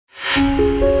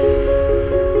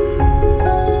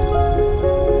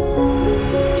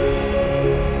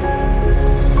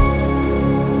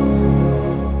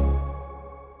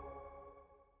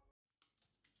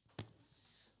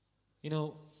You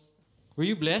know, were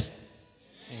you blessed?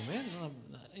 Amen.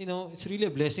 It's really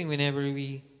a blessing whenever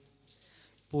we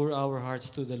pour our hearts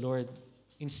to the Lord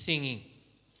in singing.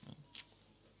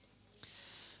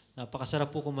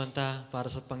 Napakasarap po kumanta para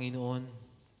sa Panginoon.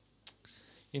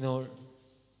 You know,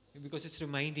 because it's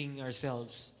reminding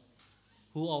ourselves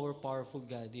who our powerful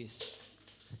God is.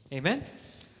 Amen?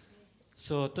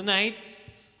 So tonight,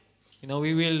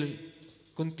 we will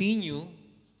continue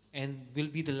and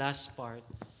will be the last part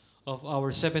of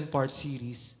our 7-part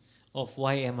series of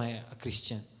Why Am I a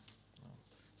Christian?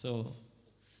 So,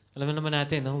 alam naman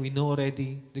natin, we know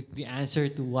already the answer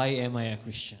to why am I a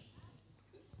Christian.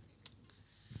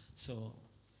 So,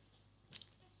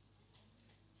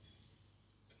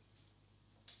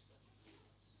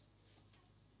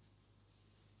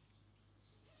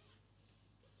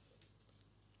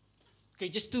 okay,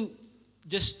 just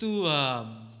to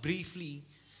briefly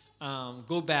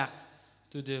go back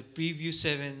to the previous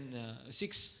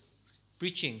 6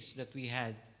 preachings that we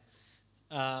had.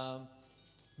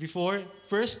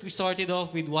 First, we started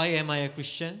off with why am I a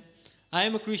Christian? I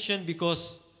am a Christian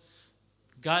because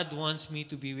God wants me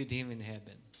to be with Him in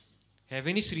heaven.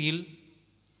 Heaven is real.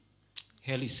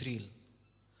 Hell is real.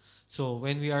 So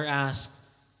when we are asked,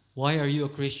 why are you a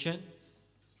Christian?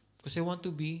 Because I want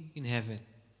to be in heaven.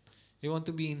 I want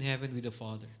to be in heaven with the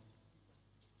Father.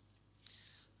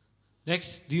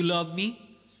 Next, do you love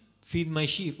me? Feed my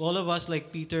sheep. All of us,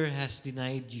 like Peter, has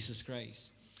denied Jesus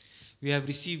Christ. We have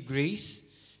received grace,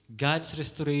 God's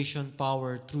restoration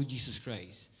power through Jesus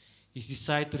Christ. His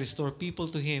desire to restore people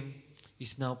to Him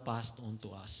is now passed on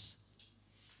to us.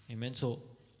 Amen. So,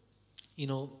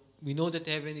 we know that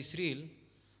heaven is real.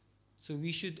 So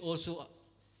we should also,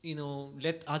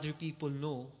 let other people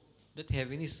know that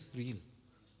heaven is real.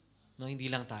 No, hindi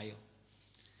lang tayo.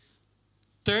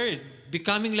 Third,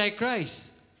 becoming like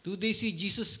Christ. Do they see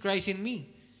Jesus Christ in me?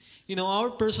 Our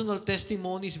personal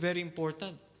testimony is very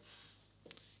important.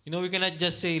 We cannot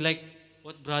just say like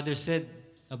what brother said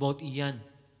about Ian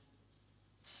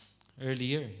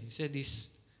earlier. He said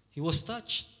he was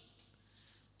touched.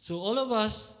 So all of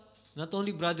us, not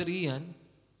only brother Ian,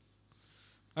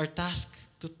 are tasked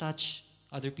to touch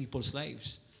other people's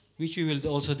lives, which we will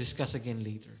also discuss again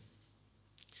later.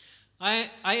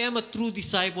 I am a true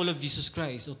disciple of Jesus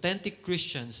Christ. Authentic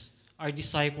Christians are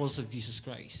disciples of Jesus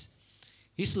Christ.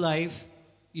 His life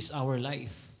is our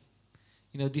life.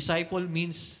 Disciple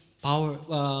means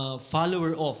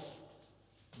follower of.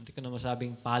 Hindi ko na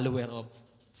masabing follower of.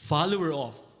 Follower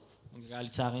of.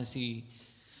 Magagalit sa akin si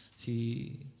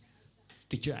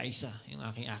Teacher Aisa, yung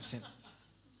aking accent.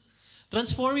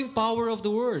 Transforming power of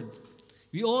the Word.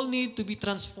 We all need to be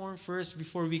transformed first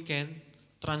before we can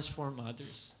transform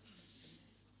others.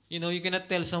 You cannot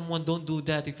tell someone, don't do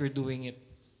that if you're doing it.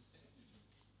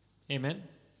 Amen?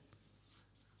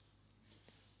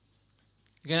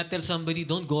 You cannot tell somebody,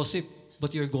 don't gossip,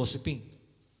 but you're gossiping.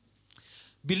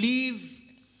 Believe,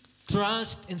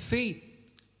 trust, and faith.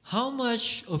 How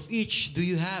much of each do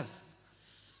you have?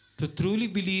 To truly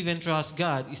believe and trust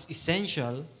God is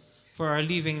essential for our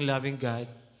living, loving God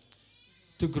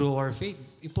to grow our faith.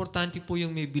 Importante po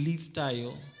yung may believe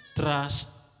tayo, trust,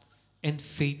 and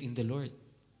faith in the Lord.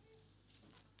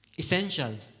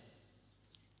 Essential.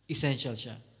 Essential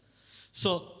siya.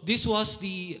 So, these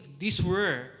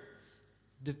were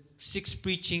the 6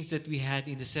 preachings that we had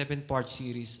in the 7-part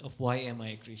series of Why Am I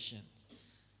a Christian?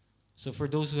 So, for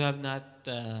those who have not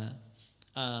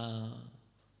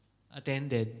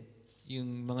attended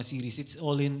yung mga series, it's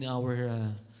all in our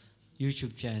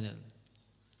YouTube channel.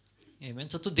 Amen?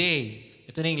 So, today,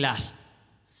 ito na yung last.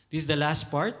 This is the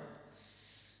last part,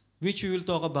 which we will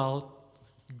talk about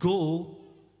go,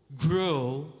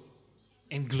 grow,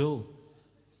 and glow.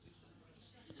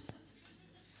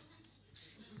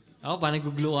 Ako pa,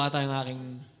 nag-glow ata yung aking...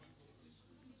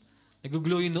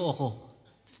 Nag-glow yung noo ko.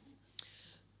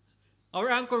 Our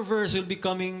anchor verse will be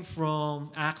coming from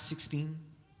Acts 16,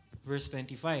 verse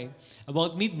 25.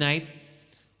 About midnight,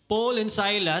 Paul and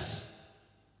Silas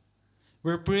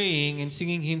were praying and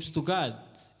singing hymns to God,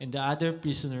 and the other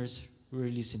prisoners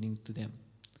were listening to them.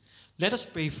 Let us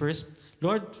pray first.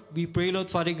 Lord, we pray,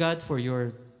 Lord Father God, for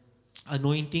your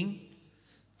anointing.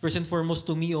 First and foremost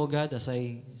to me, O God, as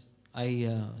I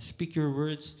speak your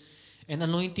words, and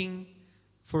anointing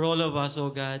for all of us, O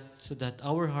God, so that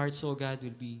our hearts, O God,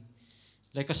 will be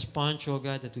like a sponge, O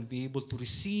God, that will be able to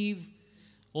receive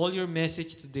all your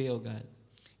message today, O God.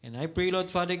 And I pray, Lord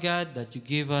Father God, that you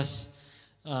give us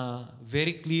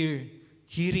very clear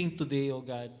hearing today, O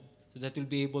God, so that we'll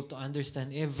be able to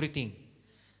understand everything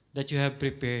that you have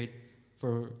prepared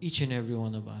for each and every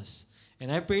one of us.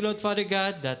 And I pray, Lord Father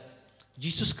God, that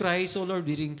Jesus Christ, O Lord,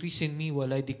 will increase in me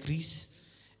while I decrease.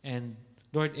 And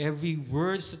Lord, every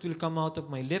words that will come out of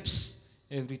my lips,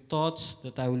 every thoughts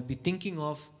that I will be thinking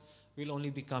of, will only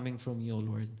be coming from you, O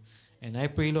Lord. And I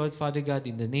pray, Lord Father God,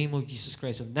 in the name of Jesus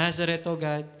Christ of Nazareth, O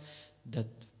God, that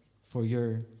for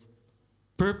your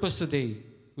purpose today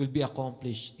will be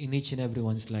accomplished in each and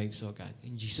everyone's lives, oh God.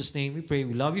 In Jesus' name we pray.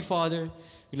 We love you, Father.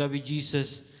 We love you,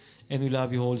 Jesus. And we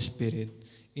love you, Holy Spirit.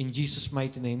 In Jesus'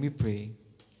 mighty name we pray.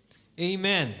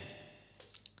 Amen.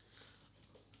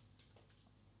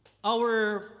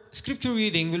 Our scripture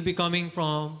reading will be coming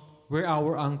from where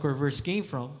our anchor verse came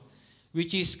from,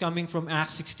 which is coming from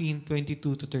Acts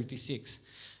 16:22 to 36.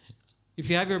 If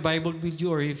you have your Bible with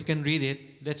you or if you can read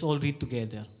it, let's all read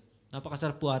together.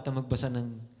 Napakasarap po ata magbasa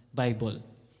ng Bible.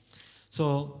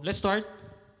 So, let's start.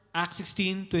 Acts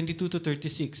 16:22 to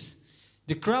 36.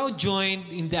 The crowd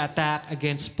joined in the attack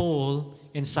against Paul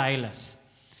and Silas,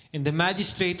 and the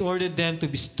magistrate ordered them to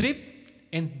be stripped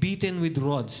and beaten with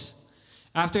rods.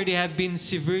 After they had been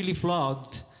severely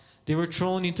flogged, they were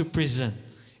thrown into prison,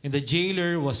 and the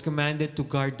jailer was commanded to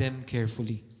guard them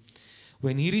carefully.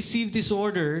 When he received these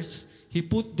orders, he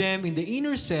put them in the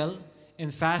inner cell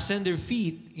and fastened their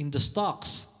feet in the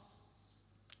stocks.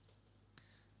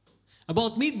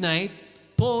 About midnight,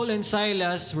 Paul and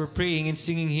Silas were praying and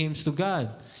singing hymns to God,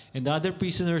 and the other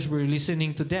prisoners were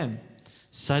listening to them.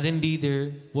 Suddenly,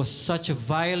 there was such a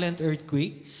violent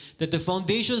earthquake that the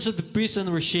foundations of the prison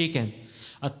were shaken.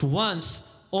 At once,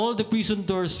 all the prison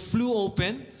doors flew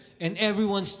open, and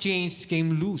everyone's chains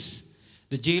came loose.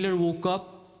 The jailer woke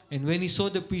up, and when he saw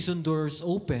the prison doors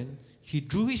open, he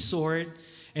drew his sword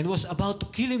and was about to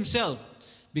kill himself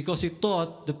because he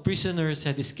thought the prisoners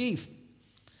had escaped.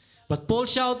 But Paul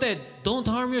shouted, "Don't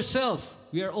harm yourself.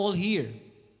 We are all here."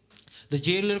 The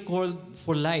jailer called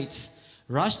for lights,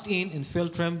 rushed in, and fell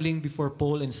trembling before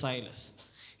Paul and Silas.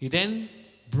 He then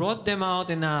brought them out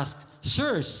and asked,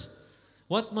 "Sirs,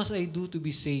 what must I do to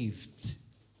be saved?"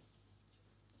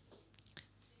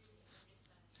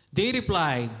 They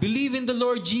replied, "Believe in the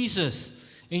Lord Jesus,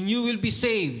 and you will be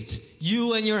saved,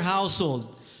 you and your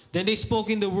household." Then they spoke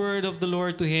in the word of the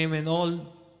Lord to him and all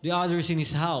the others in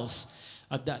his house.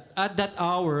 At that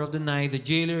hour of the night, the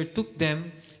jailer took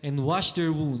them and washed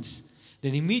their wounds.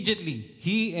 Then immediately,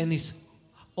 he and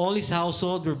all his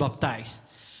household were baptized.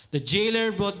 The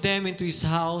jailer brought them into his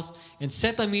house and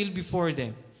set a meal before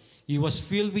them. He was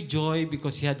filled with joy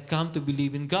because he had come to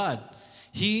believe in God,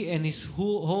 he and his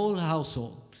whole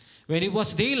household. When it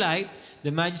was daylight,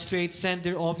 the magistrates sent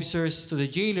their officers to the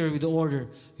jailer with the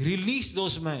order, "Release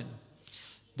those men."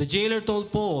 The jailer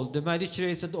told Paul, "The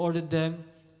magistrates had ordered them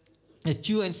that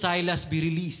you and Silas be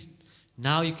released.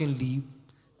 Now you can leave.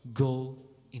 Go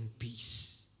in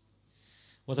peace."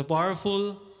 What a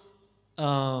powerful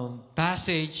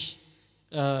passage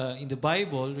in the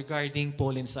Bible regarding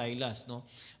Paul and Silas. No?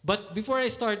 But before I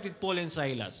start with Paul and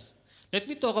Silas, let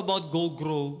me talk about go,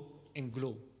 grow, and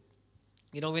glow.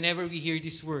 You know, whenever we hear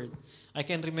this word, I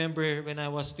can remember when I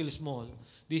was still small,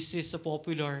 this is a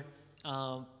popular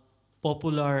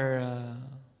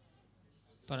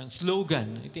parang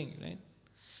slogan, I think, right?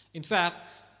 In fact,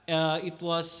 it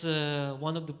was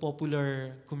one of the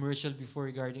popular commercial before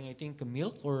regarding, I think,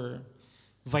 milk or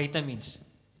vitamins.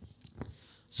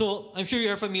 So, I'm sure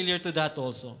you're familiar to that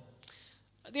also.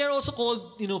 They are also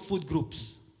called, food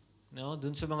groups. No?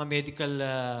 Dun sa mga medical,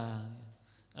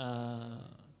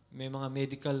 may mga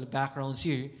medical backgrounds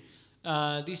here.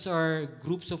 These are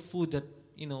groups of food that,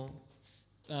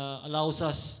 allows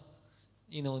us,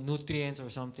 nutrients or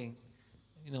something,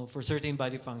 for certain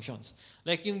body functions.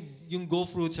 Like yung go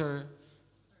fruits are,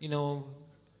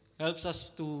 helps us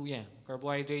to,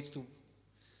 carbohydrates to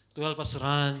help us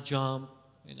run, jump,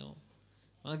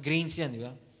 mga grains yan, di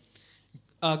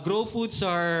ba? Grow foods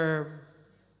are,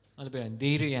 ano ba yan?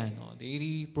 Dairy yan.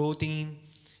 Dairy, protein.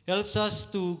 Helps us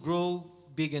to grow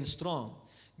big and strong.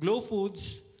 Glow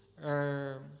foods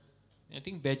are, I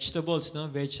think, vegetables, no?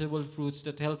 Vegetable fruits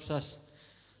that helps us,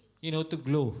 to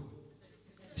glow.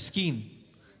 Skin.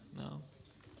 No?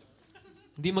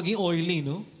 Hindi maging oily,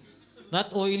 no?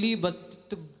 Not oily, but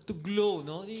to glow,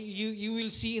 no? You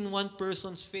will see in one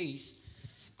person's face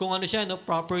kung ano siya, no?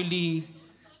 Properly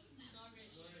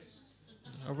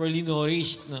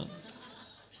nourished, no?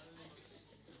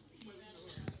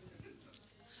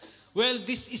 Well,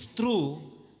 this is true.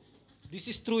 This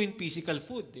is true in physical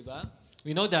food, di ba?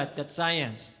 We know that's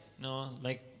science, no?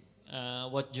 Like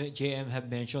what JM have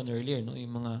mentioned earlier, no?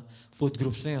 Yung mga food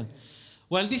groups na yun.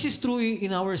 While this is true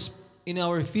in our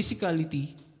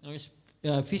physicality,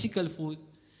 our physical food,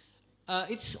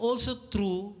 it's also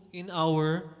true in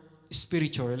our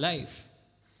spiritual life.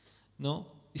 No?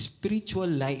 Spiritual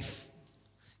life.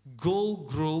 Go,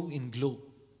 grow, and glow.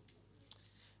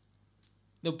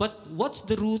 No, but what's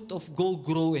the root of go,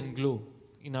 grow, and glow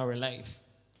in our life?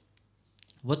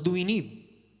 What do we need?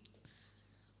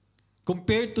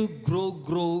 Compared to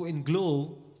grow, and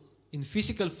glow in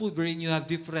physical food, wherein you have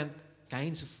different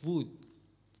kinds of food.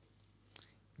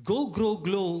 Go, grow,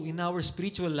 glow in our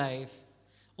spiritual life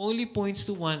only points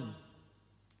to one.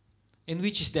 And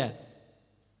which is that?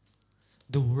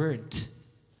 The Word.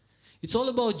 It's all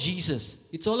about Jesus.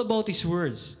 It's all about His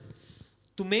words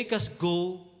to make us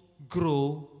go,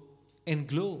 grow, and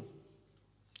glow.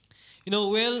 You know,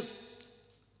 well,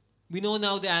 we know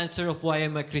now the answer of why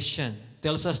I'm a Christian.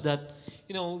 Tells us that,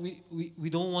 you know, we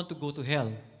don't want to go to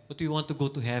hell, but we want to go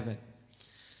to heaven.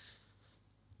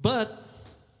 But,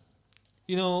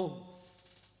 you know,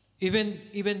 even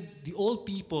the old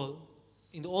people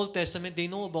in the Old Testament, they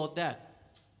know about that.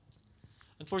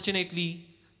 Unfortunately,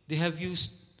 they have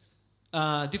used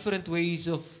different ways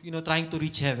of, you know, trying to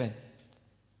reach heaven.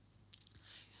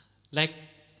 Like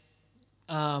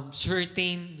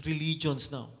certain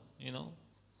religions now, you know,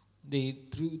 they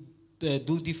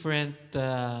do different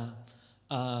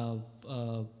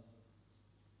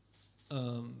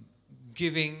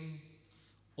giving,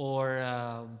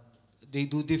 or they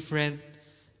do different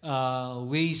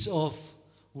ways of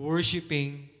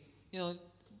worshiping, you know,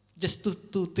 just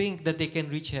to think that they can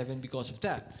reach heaven because of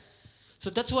that. So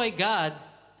that's why God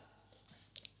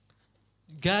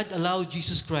allowed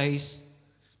Jesus Christ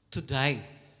to die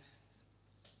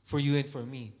for you and for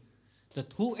me.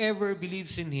 That whoever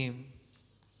believes in Him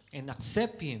and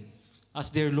accept Him as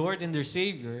their Lord and their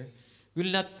Savior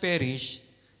will not perish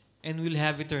and will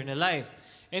have eternal life.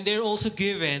 And they're also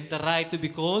given the right to be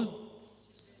called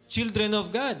children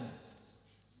of God.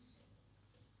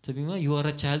 Sabi mo, you are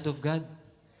a child of God.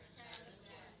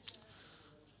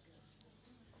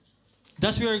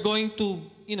 Thus we are going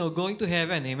to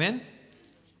heaven. Amen?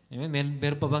 Amen?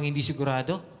 Meron pa bang hindi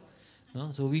sigurado? No?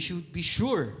 So we should be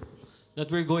sure that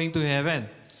we're going to heaven.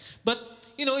 But,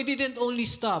 you know, it didn't only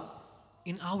stop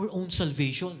in our own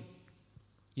salvation.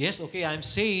 Yes, okay, I'm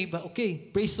saved. Okay,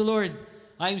 praise the Lord.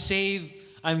 I'm saved.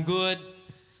 I'm good.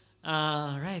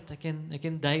 Right, I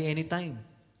can die anytime.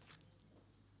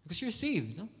 Because you're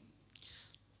saved, no?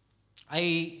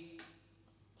 I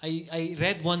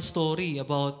read one story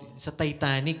about sa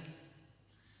Titanic.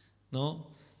 No?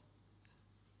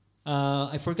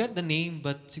 I forgot the name,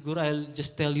 but siguro I'll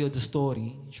just tell you the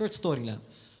story. Short story lang.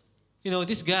 You know,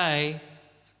 this guy,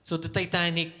 so the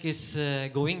Titanic is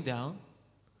going down.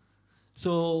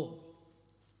 So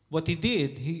what he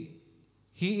did,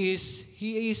 he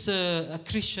is a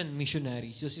Christian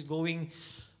missionary. So he's going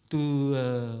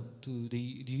to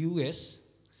the U.S.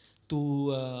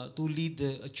 to lead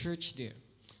a church there.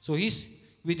 So he's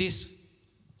with his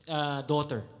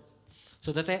daughter.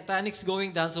 So the Titanic's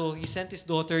going down, so he sent his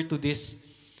daughter to this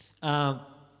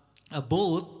a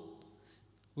boat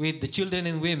with the children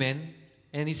and women,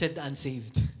 and he said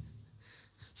unsaved.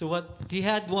 So what he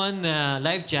had one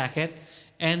life jacket,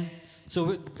 and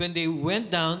so when they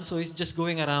went down, so he's just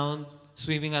going around,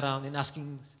 swimming around, and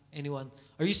asking anyone,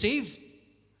 "Are you saved?"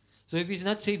 So if he's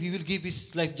not saved, he will give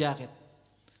his life jacket.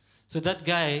 So that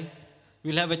guy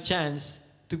will have a chance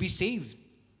to be saved.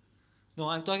 No,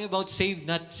 I'm talking about saved,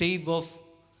 not saved of,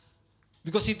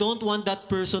 because he don't want that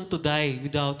person to die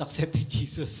without accepting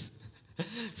Jesus.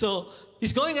 So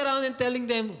he's going around and telling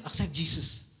them, accept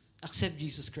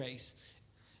Jesus Christ,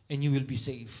 and you will be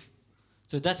saved.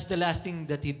 So that's the last thing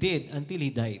that he did until he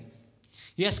died.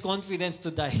 He has confidence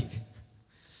to die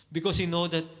because he know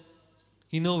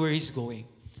where he's going.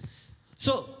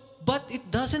 So, but it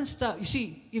doesn't stop. You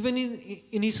see, even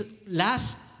in his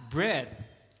last breath,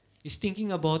 he's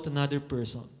thinking about another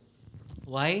person.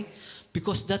 Why?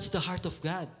 Because that's the heart of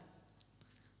God.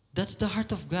 That's the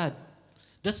heart of God.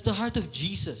 That's the heart of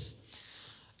Jesus.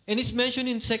 And it's mentioned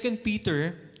in 2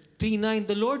 Peter 3:9,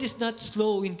 the Lord is not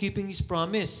slow in keeping His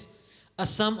promise,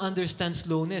 as some understand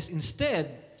slowness.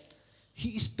 Instead,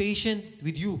 He is patient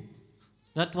with you,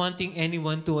 not wanting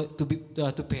anyone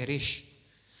to perish,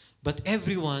 but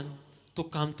everyone to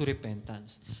come to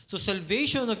repentance. So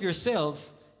salvation of yourself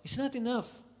is not enough.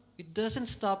 It doesn't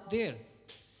stop there.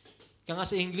 Kaya nga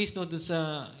sa English, no, dun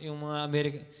sa yung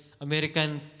mga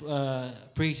American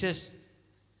phrases,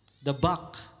 the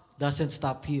buck doesn't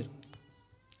stop here.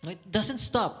 It doesn't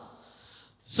stop.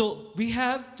 So we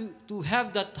have to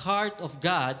have that heart of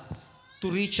God to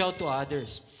reach out to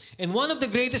others. And one of the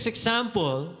greatest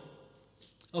example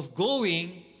of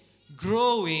going,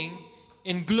 growing,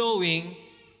 and glowing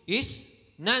is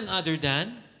none other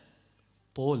than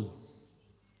Paul.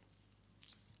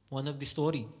 One of the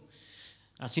story.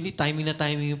 Actually, timing na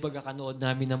timing yung pagkakanood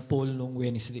namin ng Paul nung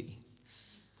Wednesday.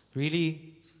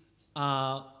 Really,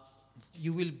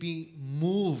 you will be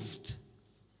moved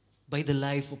by the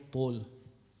life of Paul.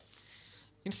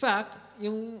 In fact,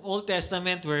 yung Old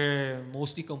Testament were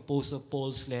mostly composed of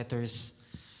Paul's letters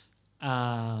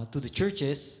to the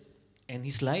churches and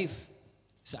his life,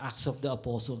 his Acts of the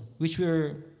Apostle, which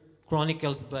were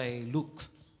chronicled by Luke.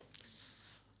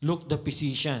 Luke the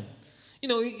physician. You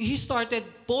know,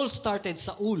 Paul started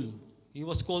Saul. He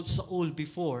was called Saul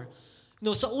before.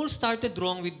 No, Saul started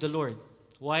wrong with the Lord.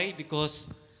 Why? Because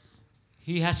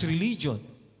he has religion.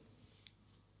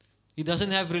 He doesn't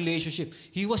have relationship.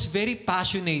 He was very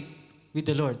passionate with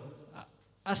the Lord.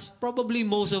 As probably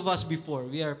most of us before,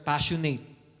 we are passionate.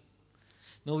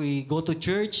 No, we go to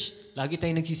church, lagi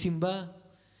tayong nagsisimba.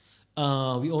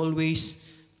 We always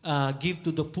give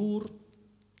to the poor.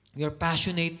 We are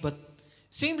passionate, but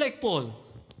same like Paul,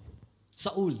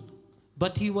 Saul.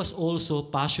 But he was also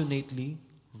passionately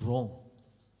wrong.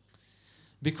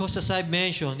 Because as I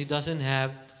mentioned, he doesn't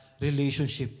have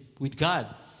relationship with God.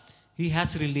 He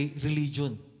has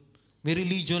religion. May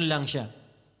religion lang siya.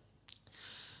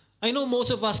 I know most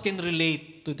of us can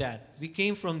relate to that. We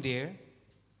came from there.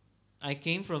 I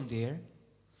came from there.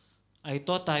 I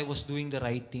thought I was doing the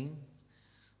right thing,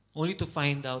 only to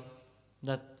find out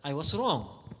that I was wrong.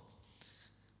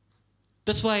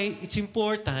 That's why it's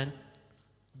important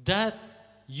that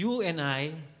you and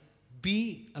I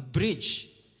be a bridge,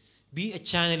 be a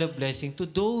channel of blessing to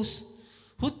those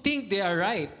who think they are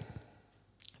right,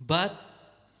 but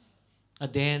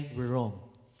at the end, we're wrong.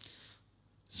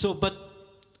 So, but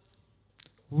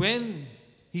when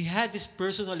he had this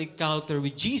personal encounter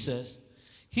with Jesus,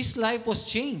 his life was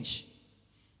changed.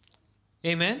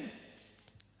 Amen?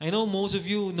 I know most of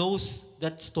you knows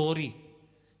that story,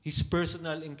 his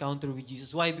personal encounter with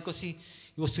Jesus. Why? Because he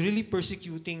was really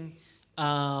persecuting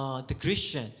the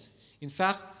Christians. In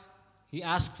fact, he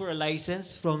asked for a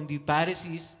license from the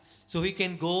Pharisees so he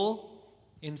can go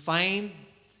and find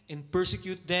and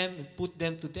persecute them and put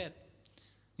them to death.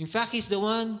 In fact, he's the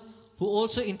one who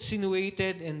also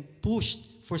insinuated and pushed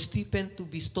for Stephen to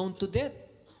be stoned to death.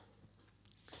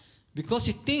 Because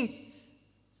he think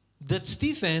that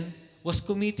Stephen was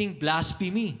committing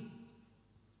blasphemy.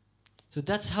 So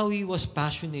that's how he was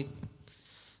passionate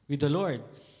with the Lord.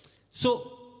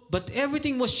 So, but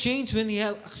everything was changed when he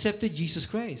accepted Jesus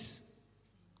Christ.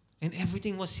 And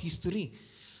everything was history.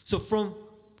 So from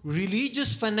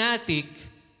religious fanatic,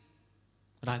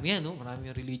 marami yan, no? Marami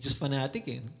yung religious fanatic,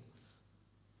 eh, no?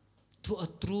 To a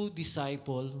true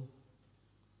disciple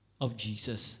of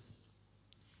Jesus.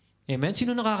 Amen?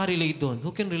 Sino nakaka-relate doon?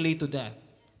 Who can relate to that?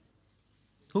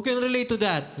 Who can relate to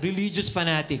that? Religious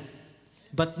fanatic.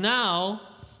 But now,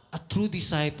 a true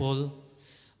disciple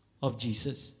of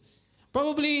Jesus.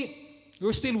 Probably,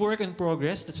 you're still work in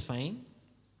progress. That's fine.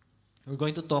 We're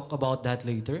going to talk about that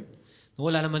later.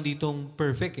 Wala naman ditong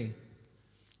perfect, eh.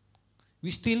 We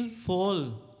still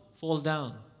fall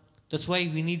down. That's why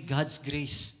we need God's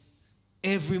grace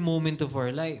every moment of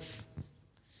our life.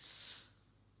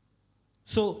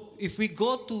 So, if we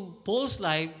go to Paul's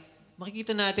life,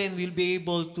 makikita natin we'll be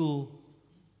able to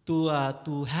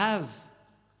have,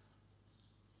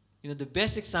 the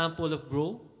best example of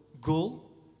grow,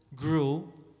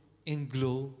 and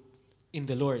glow in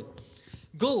the Lord.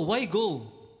 Go. Why go?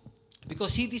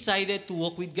 Because he decided to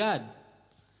walk with God.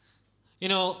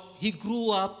 He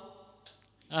grew up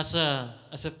as a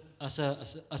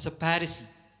Pharisee.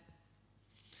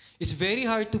 It's very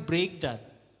hard to break that.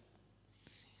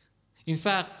 In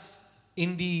fact,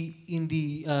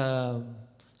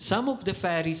 some of the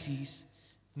Pharisees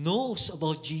knows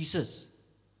about Jesus.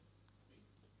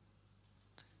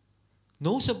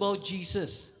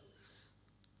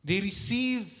 They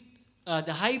received,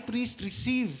 the high priest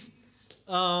received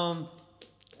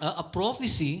a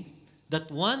prophecy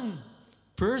that one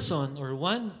person or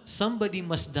somebody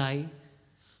must die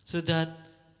so that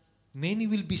many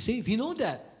will be saved. He knew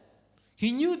that.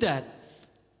 He knew that.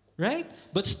 Right?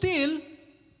 But still,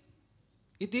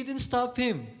 it didn't stop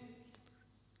him.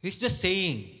 He's just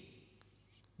saying.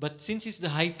 But since he's the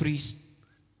high priest,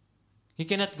 he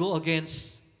cannot go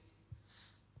against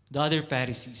the other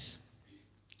Pharisees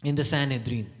in the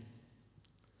Sanhedrin.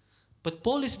 But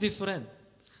Paul is different.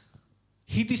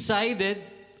 He decided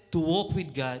to walk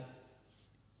with God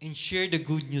and share the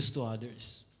good news to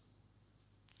others.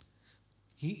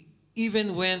 He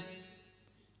even went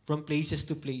from places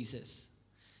to places.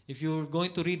 If you're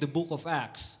going to read the book of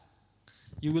Acts,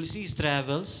 You will see his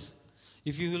travels.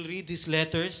 If you will read his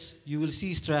letters, you will see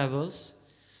his travels.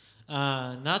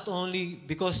 Not only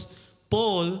because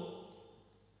Paul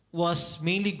was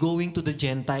mainly going to the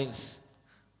Gentiles,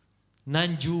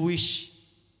 non-Jewish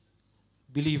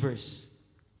believers.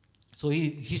 So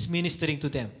he's ministering to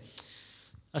them.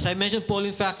 As I mentioned, Paul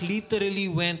in fact literally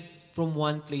went from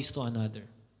one place to another.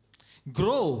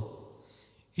 Grow.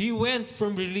 He went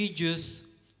from religious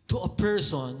to a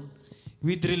person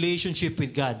with relationship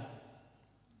with God.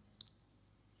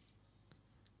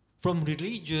 From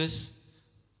religious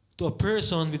to a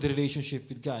person with relationship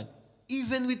with God.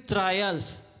 Even with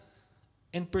trials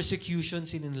and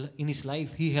persecutions in his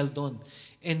life, he held on.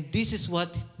 And this is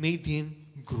what made him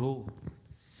grow.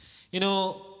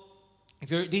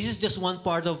 This is just one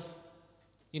part of,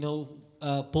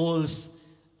 Paul's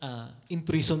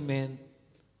imprisonment,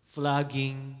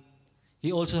 flogging.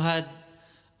 He also had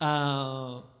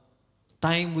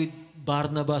time with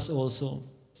Barnabas also.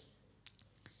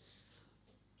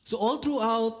 So all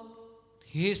throughout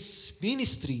his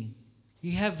ministry,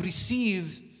 he have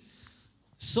received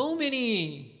so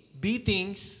many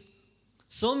beatings,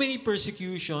 so many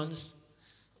persecutions.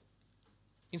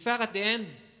 In fact, at the end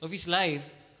of his life,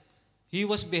 he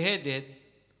was beheaded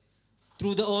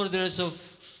through the orders of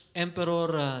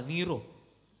Emperor Nero,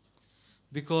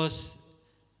 because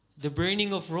the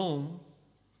burning of Rome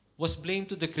was blamed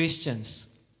to the Christians.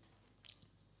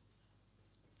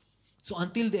 So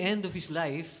until the end of his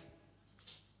life,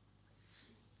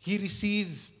 he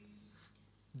received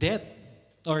death,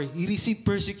 or he received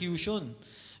persecution,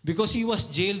 because he was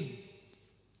jailed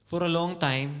for a long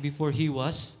time before he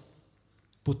was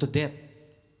put to death.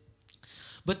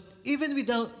 But even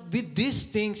with these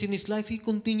things in his life, he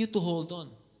continued to hold on.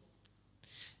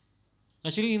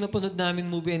 Actually, yung napanood namin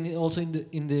movie, and also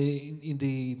in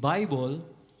the Bible,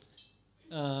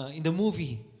 in the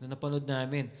movie na napanood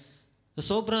namin, sa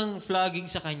sobrang flogging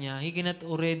sa kanya, he cannot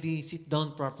already sit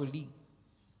down properly.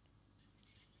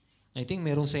 I think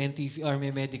merong scientific or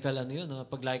may medical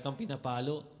pag lagi kang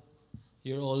pinapalo,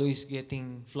 you're always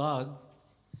getting flogged,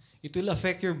 it will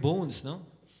affect your bones, no?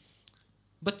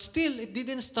 But still, it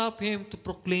didn't stop him to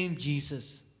proclaim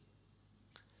Jesus.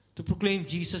 To proclaim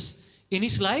Jesus in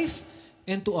his life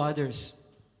and to others.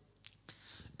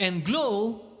 And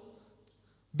glow,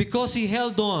 because he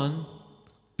held on,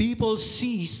 people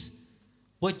sees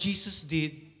what Jesus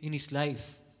did in his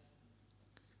life.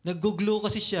 Nag-glow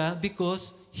kasi siya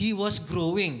because he was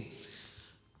growing.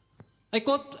 I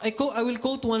will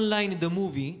quote one line in the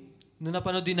movie na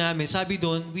napanood din namin. Sabi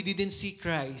doon, we didn't see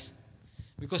Christ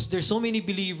because there's so many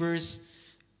believers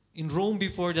in Rome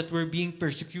before that were being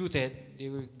persecuted. They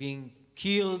were being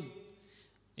killed.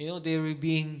 They were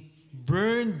being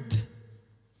burned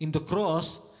in the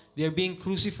cross. They are being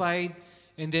crucified,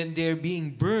 and then they are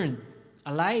being burned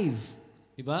alive.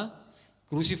 Diba?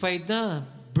 Crucified na,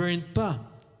 burned pa.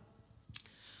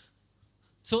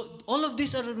 So all of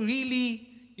these are really,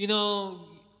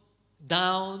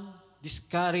 down,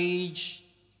 discouraged.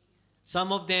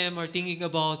 Some of them are thinking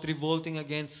about revolting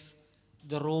against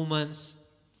the Romans.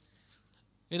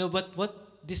 But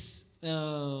what this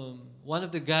one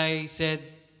of the guys said,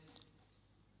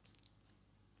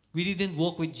 we didn't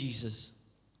walk with Jesus.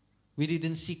 We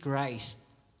didn't see Christ.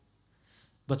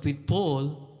 But with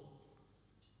Paul,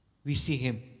 we see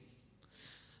him.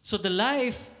 So the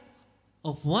life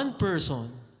of one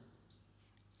person,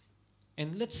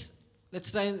 and let's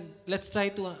try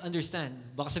to understand.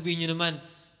 Baka sabihin nyo naman,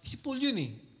 si Paul yun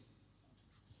eh.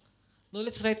 No,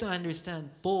 let's try to understand.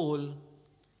 Paul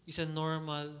is a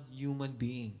normal human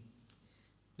being.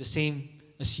 The same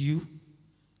as you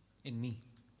and me.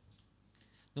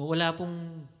 No, wala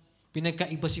pong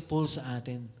pinagkaiba si Paul sa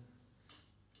atin.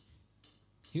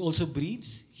 He also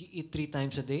breathes. He eats 3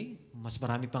 times a day. Mas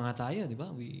marami pa nga tayo, di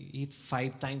ba? We eat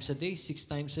 5 times a day, 6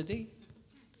 times a day.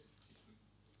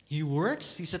 He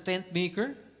works. He's a tent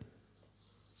maker.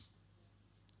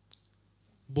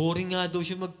 Boring nga daw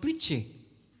siya mag-preach eh.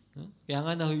 No? Kaya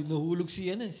nga nahulog si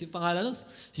pangalan nun,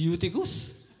 si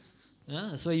Eutychus.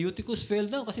 So Eutychus fell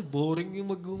down kasi boring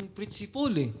yung mag-preach si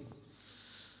Paul eh.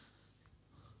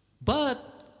 But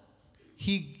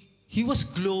he was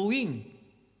glowing.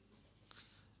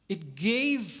 It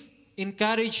gave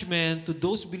encouragement to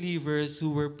those believers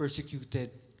who were persecuted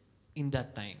in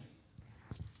that time.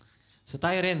 So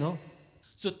tayo rin, no?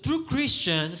 So true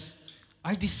Christians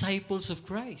are disciples of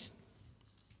Christ.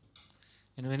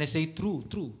 And when I say true.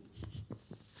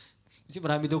 Kasi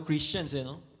marami daw Christians,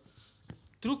 no?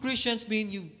 True Christians mean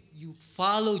you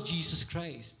follow Jesus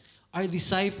Christ. Are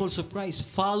disciples of Christ,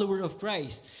 follower of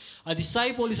Christ. A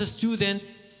disciple is a student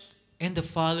and the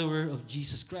follower of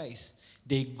Jesus Christ.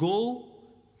 They go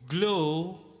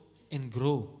glow, and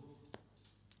grow.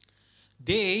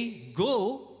 They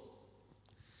go.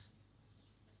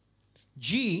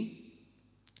 G.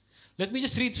 Let me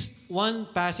just read one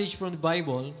passage from the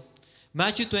Bible.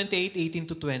 Matthew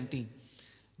 28:18-20.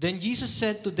 Then Jesus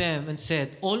said to them and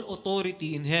said, all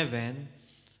authority in heaven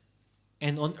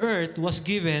and on earth was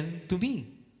given to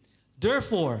me.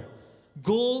 Therefore,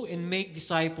 go and make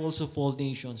disciples of all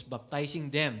nations, baptizing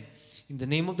them in the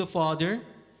name of the Father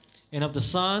and of the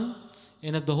Son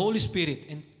and of the Holy Spirit,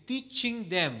 and teaching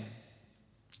them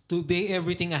to obey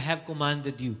everything I have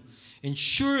commanded you. And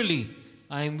surely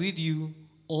I am with you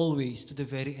always to the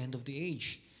very end of the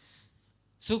age.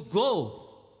 So go.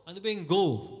 Ano ba yung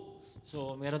go?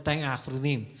 So, meron tayong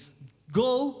acronym.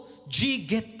 Go, G,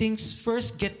 get things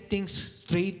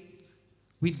straight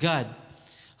with God.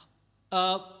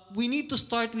 We need to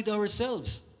start with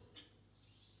ourselves.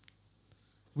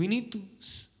 We need to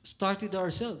start with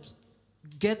ourselves.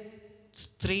 Get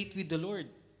straight with the Lord.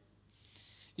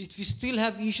 If you still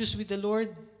have issues with the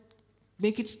Lord,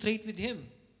 make it straight with Him.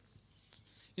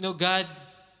 You know, God,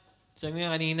 sabi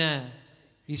nga kanina,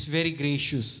 He's very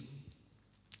gracious.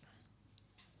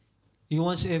 He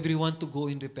wants everyone to go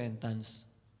in repentance.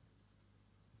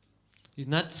 He's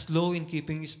not slow in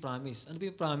keeping His promise. Ano ba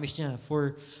yung promise niya?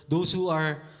 For those who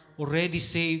are already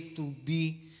saved to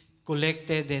be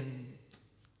collected and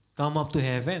come up to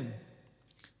heaven.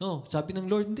 No, sabi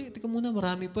ng Lord, hindi, teka muna,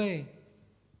 marami pa eh.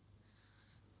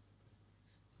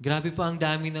 Grabe pa ang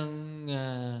dami ng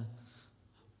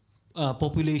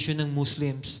population ng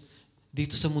Muslims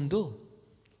dito sa mundo.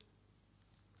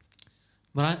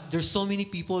 There's so many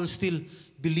people still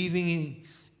believing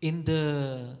in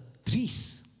the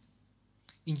trees.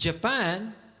 In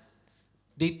Japan,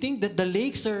 they think that the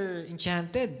lakes are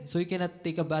enchanted, so you cannot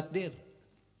take a bath there.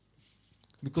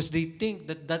 Because they think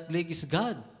that that lake is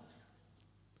God.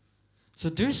 So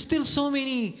there's still so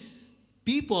many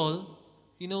people,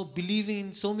 believing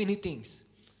in so many things.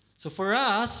 So for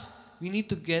us, we need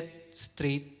to get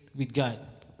straight with God.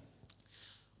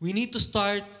 We need to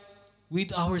start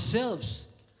with ourselves.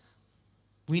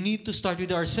 We need to start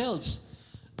with ourselves.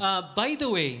 By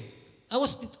the way, I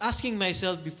was asking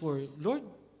myself before, Lord,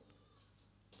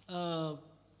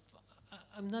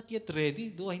 I'm not yet ready.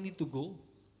 Do I need to go?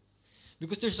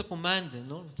 Because there's a command,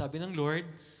 Sabi ng Lord,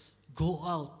 go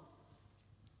out.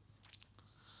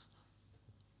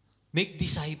 Make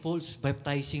disciples,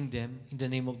 baptizing them in the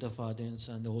name of the Father and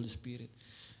Son and the Holy Spirit.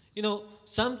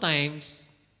 Sometimes,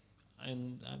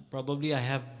 and probably I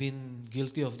have been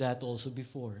guilty of that also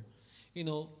before,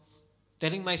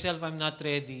 telling myself I'm not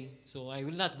ready, so I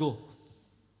will not go.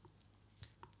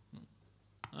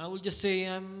 I will just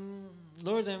say,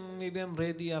 Lord, maybe I'm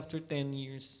ready after 10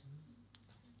 years.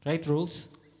 Right, Rose?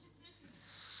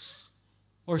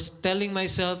 Or telling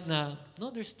myself na,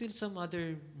 no, there's still some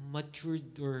other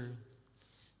matured or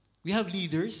we have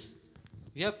leaders,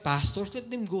 we have pastors, let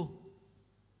them go.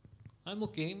 I'm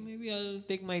okay, maybe I'll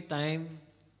take my time.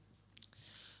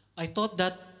 I thought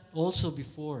that also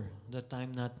before, that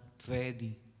I'm not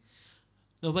ready.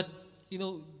 No, but,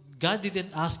 God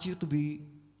didn't ask you to be,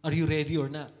 are you ready or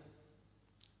not?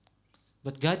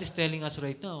 But God is telling us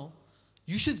right now,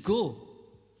 you should go.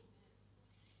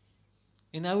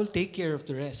 And I will take care of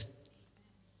the rest.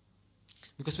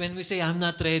 Because when we say, I'm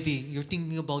not ready, you're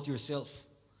thinking about yourself.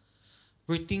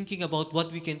 We're thinking about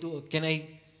what we can do. Can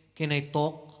I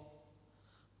talk?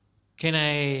 Can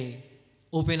I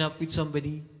open up with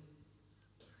somebody?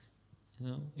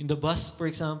 In the bus, for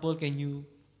example, can you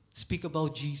speak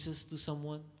about Jesus to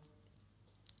someone?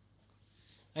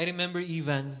 I remember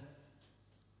Ivan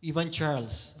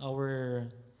Charles,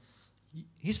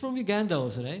 he's from Uganda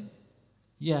also, right?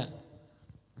 Yeah.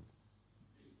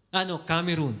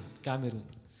 Cameroon.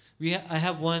 I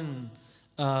have one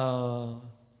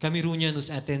Cameroonian who's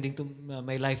attending to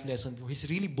my life lesson. He's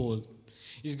really bold.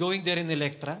 He's going there in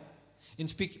Electra and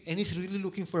he's really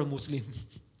looking for a Muslim.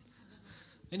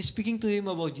 And he's speaking to him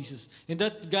about Jesus. And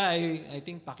that guy, I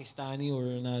think Pakistani or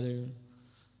another,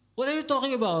 what are you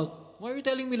talking about? Why are you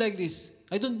telling me like this?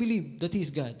 I don't believe that he's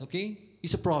God, okay?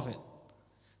 He's a prophet.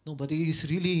 No, but he's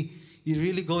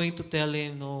really going to tell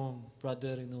him, no,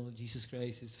 brother, Jesus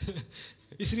Christ is...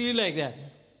 It's really like that.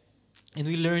 And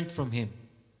we learned from him.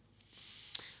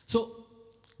 So,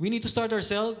 we need to start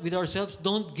with ourselves.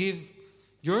 Don't give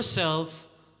yourself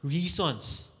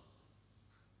reasons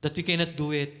that we cannot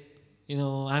do it.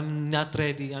 I'm not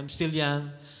ready. I'm still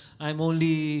young. I'm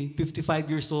only 55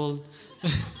 years old.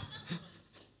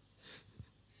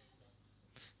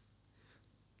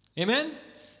 Amen?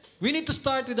 We need to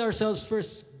start with ourselves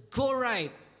first. Go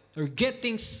right or get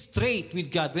things straight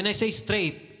with God. When I say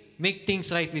straight, make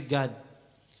things right with God.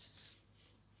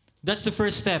 That's the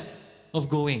first step of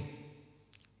going.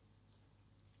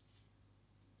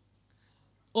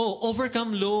 Oh,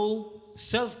 overcome low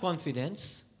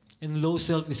self-confidence and low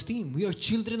self-esteem. We are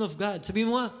children of God. Sabi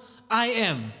mo nga, I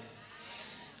am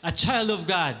a child of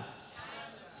God.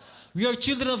 We are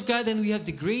children of God and we have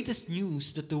the greatest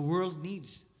news that the world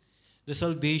needs. The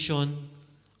salvation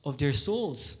of their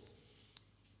souls.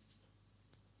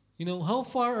 How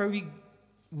far are we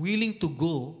willing to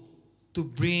go to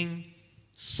bring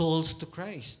souls to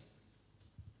Christ?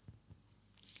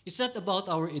 It's not about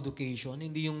our education,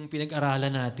 hindi yung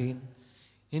pinag-aralan natin,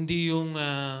 hindi yung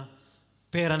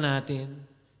pera natin,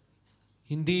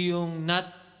 hindi yung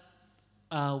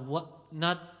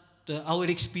our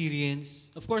experience.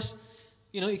 Of course,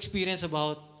 experience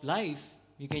about life,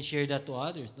 you can share that to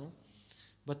others, no?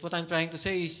 But what I'm trying to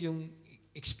say is yung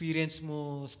experience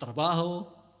mo sa trabaho.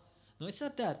 No, it's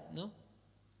not that, no?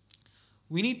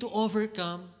 We need to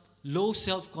overcome low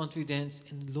self-confidence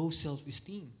and low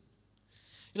self-esteem.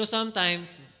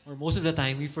 Sometimes, or most of the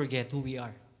time, we forget who we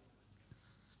are.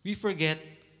 We forget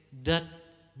that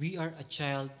we are a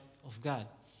child of God.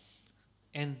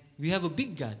 And we have a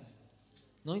big God.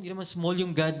 No, hindi naman small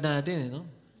yung God natin, no?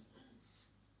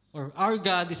 Or our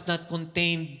God is not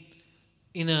contained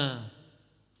in a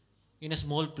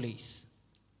small place.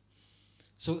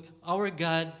 So our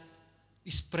God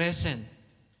is present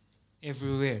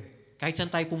everywhere. Kahit saan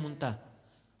tayo pumunta,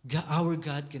 our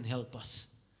God can help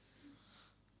us.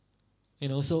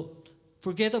 So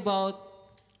forget about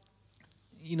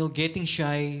getting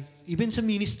shy. Even sa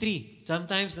ministry,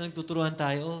 sometimes nagtuturuan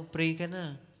tayo, pray ka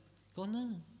na. Ikaw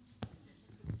na.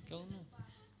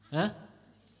 Ha?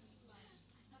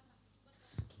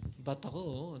 Ba't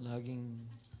ako? Laging,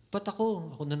 ba't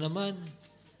ako? Ako na naman.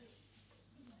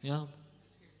 Yeah.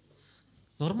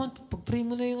 Norman, pag-pray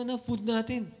mo na yung food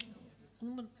natin.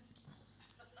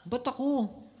 Ba't ako?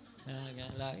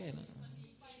 Lagi.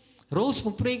 Rose,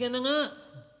 mag-pray ka na nga.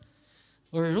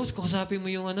 Or Rose, kausapin mo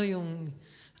yung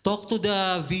talk to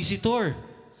the visitor.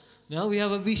 Now we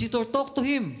have a visitor. Talk to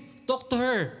him. Talk to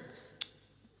her.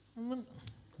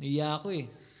 Naiya ako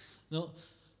eh. No?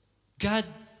 God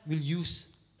will use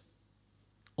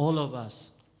all of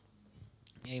us.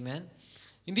 Amen?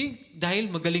 Hindi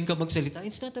dahil magaling ka magsalita.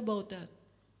 It's not about that.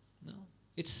 No?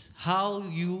 It's how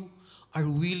you are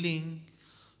willing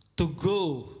to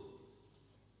go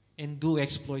and do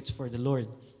exploits for the Lord.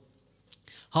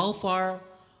 How far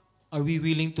are we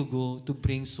willing to go to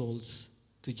bring souls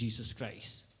to Jesus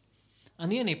Christ?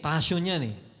 Ano yan eh? Passion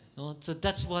yan eh. No? So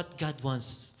that's what God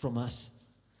wants from us.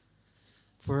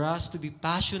 For us to be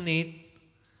passionate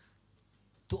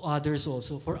to others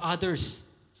also. For others.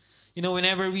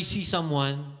 Whenever we see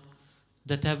someone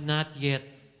that have not yet,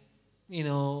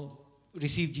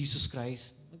 received Jesus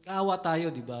Christ, nag-awa tayo,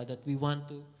 di ba? That we want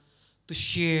to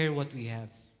share what we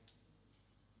have.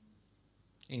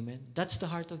 Amen? That's the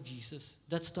heart of Jesus.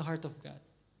 That's the heart of God.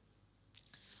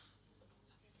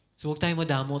 So huwag tayo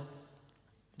madamot.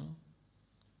 No?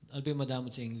 Ano ba yung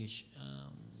madamot sa English?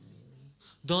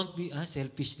 Don't be,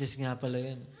 selfishness nga pala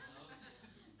yan.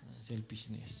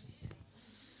 Selfishness.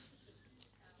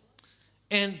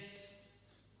 And,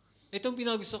 itong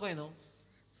pinagusto ko,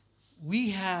 we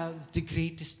have the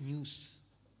greatest news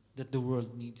that the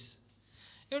world needs.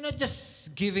 You're not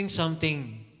just giving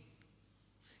something,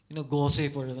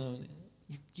 gossip or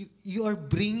you are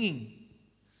bringing.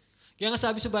 Kaya nga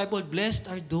sabi sa Bible,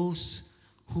 blessed are those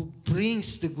who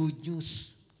brings the good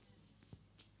news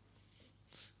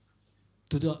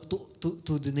to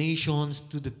the nations,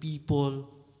 to the people.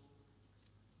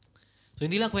 So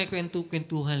hindi lang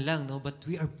kwentuhan lang, no? But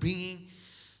we are bringing,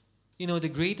 the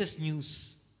greatest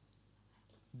news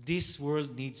this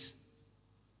world needs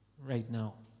right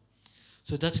now.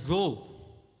 So let's go.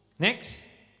 Next.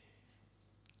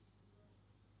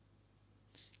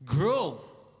 Grow.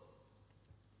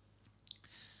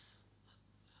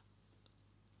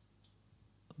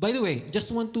 By the way,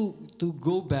 just want to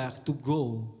go back to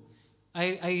go.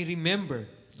 I remember,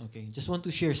 okay, just want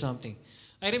to share something.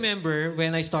 I remember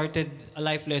when I started a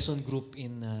life lesson group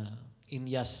in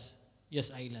Yas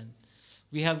Island.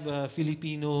 We have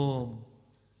Filipino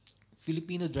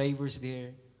drivers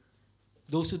there.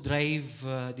 Those who drive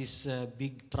these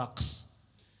big trucks.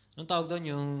 Anong tawag doon?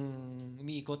 Yung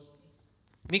umiikot?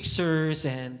 Mixers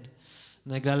and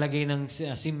naglalagay ng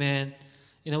cement.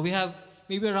 We have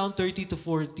maybe around 30 to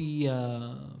 40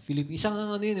 Filipino.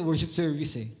 Isang worship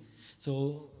service eh.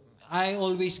 So, I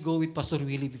always go with Pastor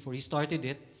Willie before he started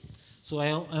it. So,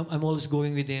 I'm always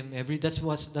going with him.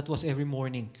 That was every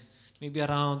morning. Maybe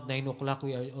around 9 o'clock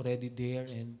we are already there.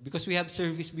 And because we have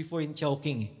service before in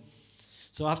Chowking.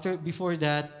 So, before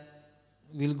that,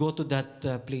 we'll go to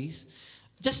that place.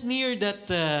 Just near that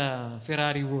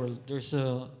Ferrari World, there's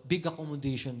a big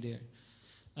accommodation there.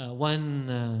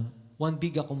 One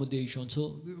big accommodation.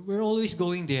 So we're always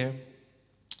going there.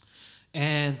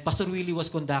 And Pastor Willie was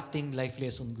conducting life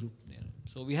lesson group there.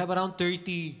 So we have around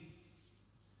 30,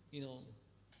 you know,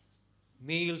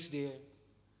 males there.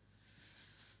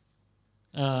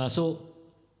 So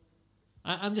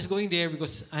I'm just going there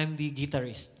because I'm the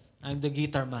guitarist. I'm the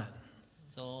guitar man.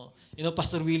 So,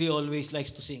 Pastor Willie always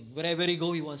likes to sing. Wherever he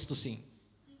go, he wants to sing.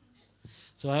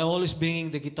 So I'm always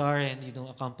bringing the guitar and,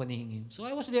 accompanying him. So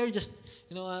I was there just,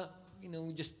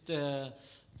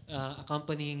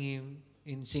 accompanying him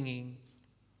in singing.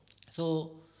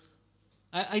 So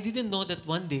I didn't know that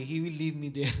one day he will leave me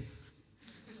there.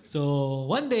 So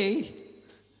one day,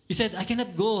 he said, I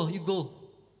cannot go, you go.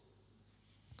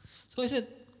 So I said,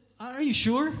 are you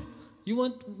sure? You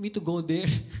want me to go there?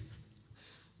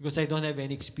 Because I don't have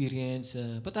any experience.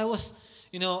 But I was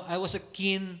a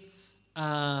keen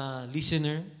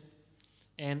listener,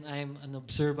 and I'm an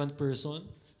observant person.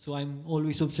 So I'm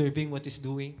always observing what he's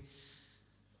doing.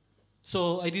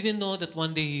 So I didn't know that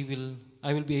one day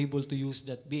I will be able to use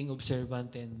that being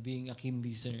observant and being a keen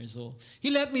listener. So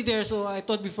he left me there. So I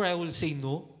thought before I will say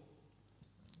no.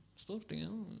 Pastor,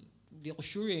 hindi ako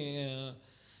sure eh.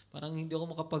 Parang hindi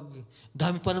ako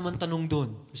dami pa naman tanong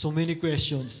doon. So many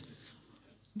questions.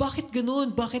 Bakit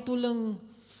ganun? Bakit ano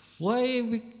ba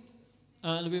yung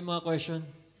mga question?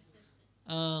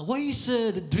 Why is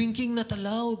the drinking not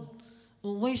allowed?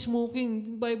 Why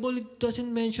smoking? The Bible, it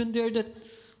doesn't mention there that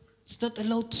it's not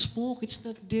allowed to smoke. It's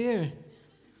not there.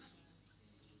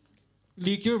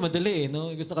 Liquor, madali eh. No?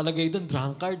 Because nakalagay doon,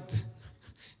 drunkard.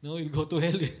 No, you'll go to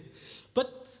hell eh. But,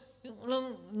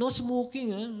 no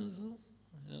smoking.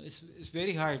 It's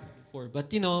very hard for. But,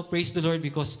 praise the Lord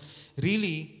because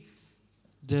really,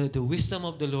 the wisdom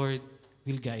of the Lord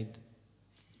will guide.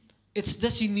 It's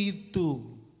just you need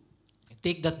to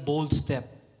take that bold step.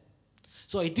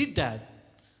 So I did that.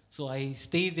 So I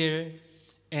stayed there,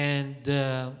 and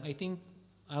I think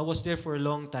I was there for a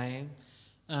long time.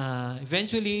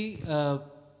 Eventually,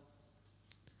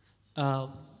 all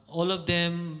of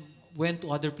them went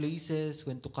to other places,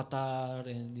 went to Qatar,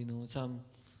 and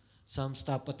some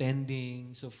stopped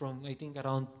attending. So from I think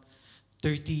around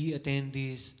 30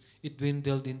 attendees, it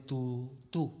dwindled into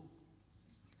 2.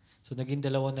 So naging 2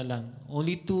 na lang.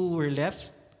 Only 2 were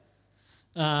left.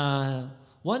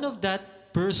 One of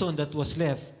that person that was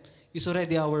left is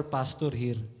already our pastor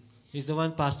here. He's the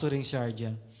one pastoring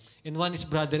Sharjah. And one is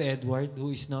Brother Edward,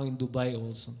 who is now in Dubai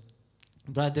also.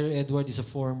 Brother Edward is a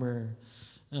former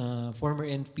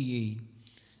NPA.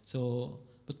 So,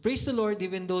 but praise the Lord,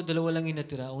 even though 2 lang yung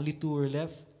natira, only 2 were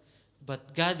left.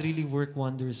 But God really worked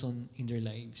wonders in their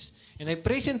lives. And I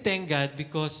praise and thank God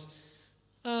because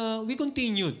we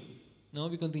continued. No,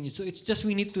 we continued. So it's just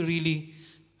we need to really,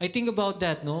 I think about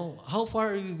that, no? How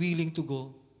far are we willing to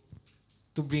go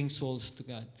to bring souls to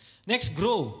God? Next,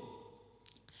 grow.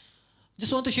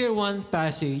 Just want to share one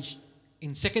passage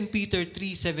in 2 Peter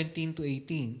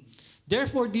 3:17-18.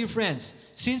 Therefore, dear friends,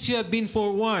 since you have been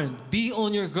forewarned, be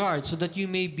on your guard so that you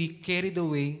may not be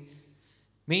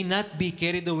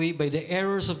carried away by the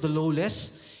errors of the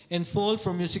lawless and fall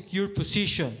from your secure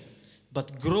position,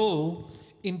 but grow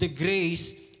in the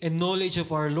grace and knowledge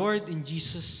of our Lord and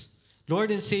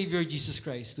Savior Jesus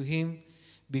Christ. To Him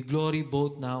be glory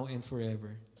both now and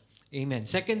forever. Amen.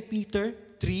 2 Peter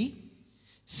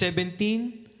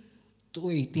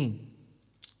 3:17-18.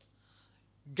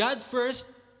 God first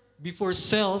before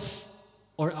self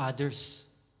or others.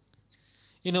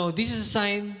 This is a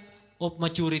sign of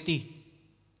maturity.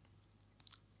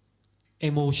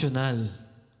 Emotional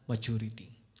maturity.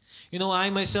 I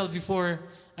myself, before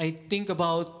I think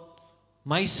about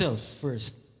myself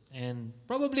first, and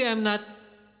probably I'm not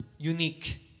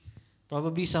unique.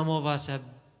 Probably some of us have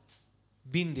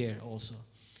been there also.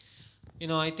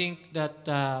 I think that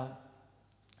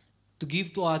to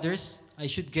give to others, I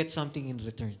should get something in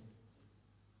return.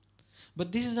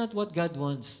 But this is not what God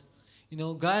wants.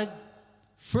 God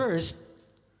first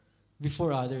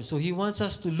before others. So He wants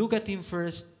us to look at Him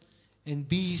first and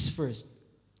be His first.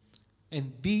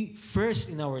 And be first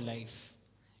in our life.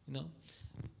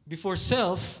 Before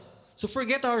self, so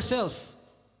forget ourselves.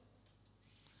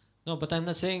 No, but I'm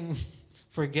not saying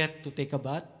forget to take a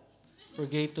bath,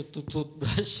 forget to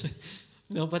toothbrush.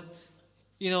 But,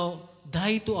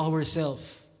 die to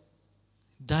ourselves.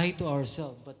 Die to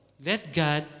ourselves. But let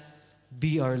God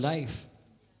be our life.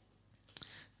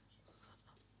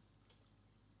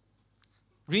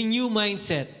 Renew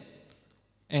mindset.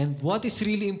 And what is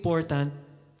really important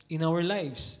in our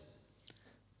lives.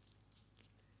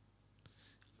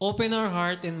 Open our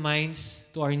heart and minds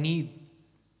to our need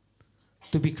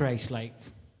to be Christ-like.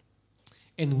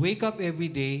 And wake up every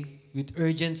day with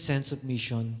urgent sense of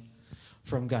mission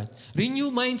from God.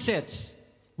 Renew mindsets.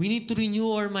 We need to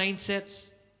renew our mindsets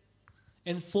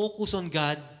and focus on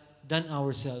God than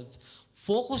ourselves.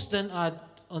 Focus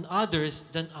on others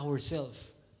than ourselves.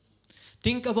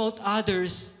 Think about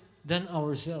others than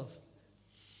ourselves.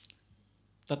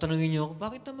 Tatanungin niyo ako,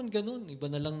 bakit naman ganun? Iba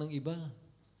na lang ng iba.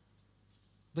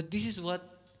 But this is what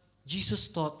Jesus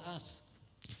taught us.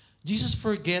 Jesus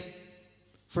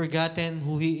forgotten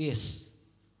who He is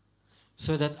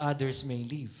so that others may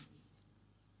live.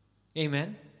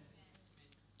 Amen?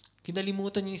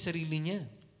 Kinalimutan niya yung sarili niya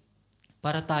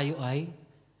para tayo ay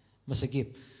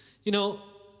masagip. You know,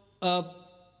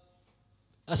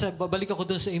 babalik ako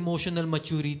dun sa emotional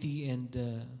maturity and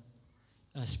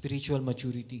spiritual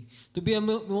maturity. To be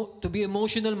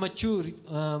emotional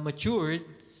matured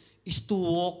is to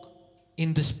walk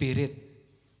in the Spirit.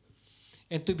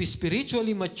 And to be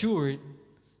spiritually matured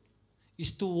is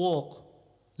to walk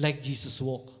like Jesus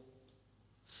walked.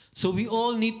 So we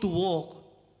all need to walk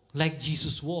like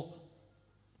Jesus walked.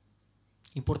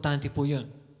 Importante po yun.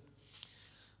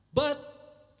 But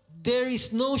there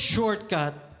is no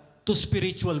shortcut to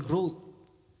spiritual growth.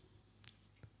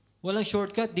 Walang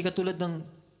shortcut, di katulad ng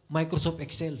Microsoft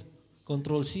Excel.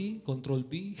 Control C, Control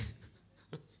B,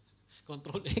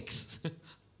 Control X.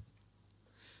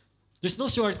 There's no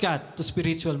shortcut to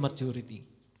spiritual maturity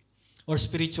or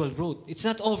spiritual growth. It's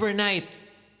not overnight.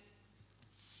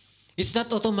 It's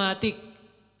not automatic.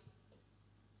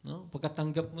 No?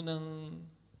 Pagkatanggap mo ng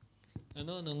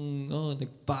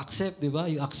nagpa-accept, di ba?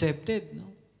 You accepted, no?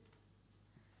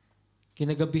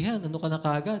 Kinagabihan, ka na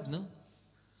kagad, no?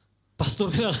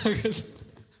 Pastor ka na kagad.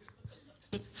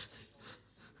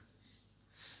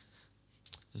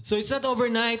 So it's not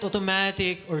overnight,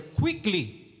 automatic, or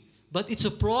quickly, but it's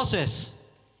a process.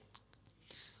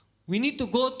 We need to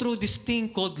go through this thing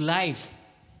called life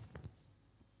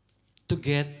to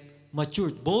get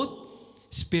matured, both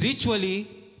spiritually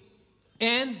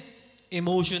and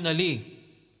emotionally.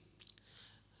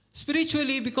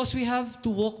 Spiritually, because we have to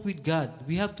walk with God.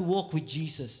 We have to walk with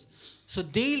Jesus. So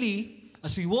daily,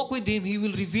 as we walk with Him, He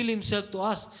will reveal Himself to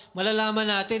us. Malalaman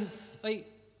natin, ay,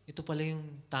 ito pala yung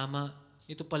tama.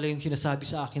 Ito pala yung sinasabi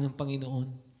sa akin ng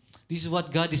Panginoon. This is what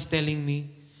God is telling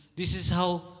me. This is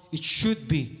how it should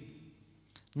be.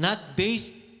 Not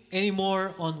based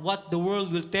anymore on what the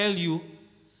world will tell you,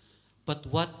 but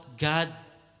what God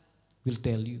will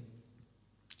tell you.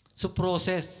 So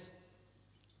process.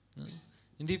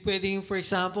 Hindi pwedeng, for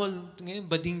example,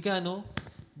 ngayon, bading ka, no?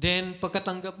 Then,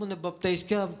 pagkatanggap mo, nabaptize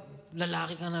ka,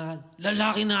 lalaki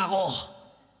na ako.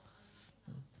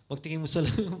 Pagtingin mo sa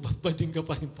bading ka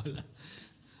pa rin pala.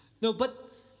 No, but,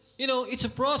 it's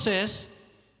a process,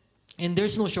 and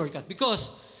there's no shortcut.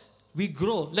 Because, we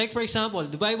grow. Like, for example,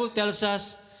 the Bible tells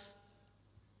us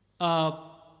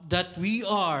that we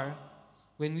are,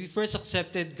 when we first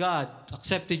accepted God,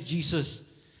 accepted Jesus,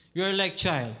 we are like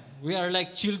child. We are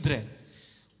like children.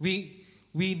 We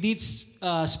need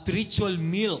spiritual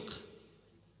milk.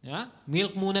 Yeah?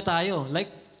 Milk muna tayo.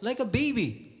 Like a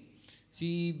baby.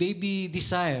 Si baby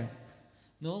desire.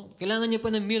 No? Kailangan niya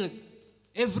pa ng milk.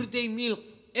 Everyday milk.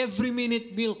 Every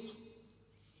minute milk.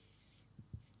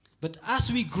 But as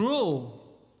we grow,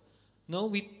 no,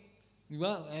 di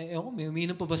ba? May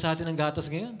uminom pa ba sa atin ng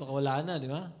gatas ngayon? Baka wala na, di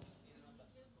ba?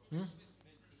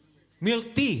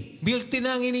 Milk tea. Milk tea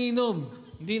na ang iniinom.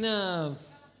 Hindi na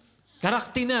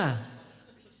karakti na.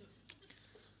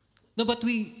 No, but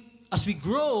as we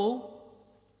grow,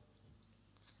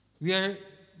 we are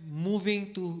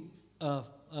moving to,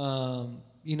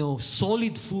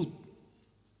 solid food.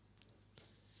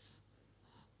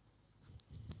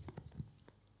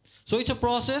 So it's a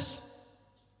process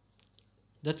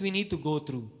that we need to go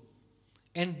through.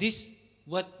 And this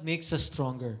what makes us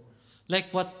stronger. Like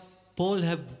what Paul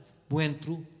went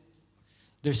through.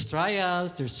 There's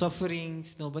trials, there's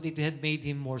sufferings, but it had made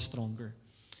him more stronger.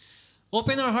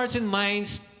 Open our hearts and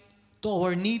minds to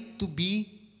our need to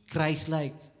be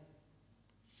Christ-like.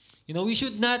 We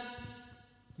should not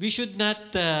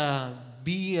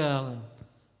be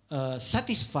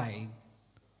satisfied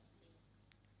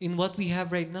in what we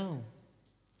have right now.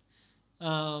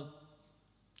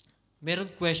 Meron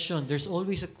question. There's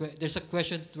always there's a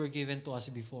question that were given to us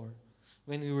before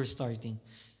when we were starting.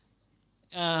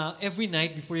 Every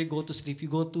night before you go to sleep, you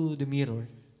go to the mirror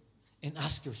and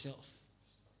ask yourself,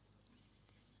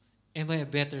 am I a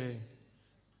better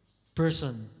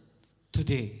person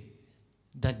today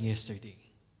than yesterday?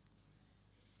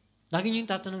 Lagi niyo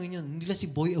yung tatanungin yun. Hindi lang si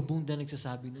Boy Abunda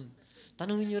nagsasabi nun.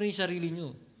 Tanungin niyo rin yung sarili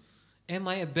niyo. am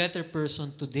I a better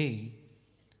person today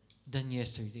than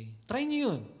yesterday? Try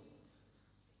nyo yun.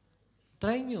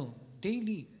 Try nyo.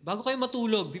 Daily. Bago kayo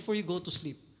matulog, before you go to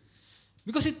sleep.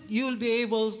 Because you'll be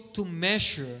able to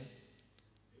measure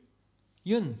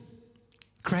yun.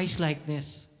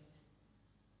 Christ-likeness.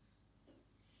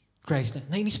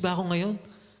 Christ-likeness. Nainis ba ako ngayon?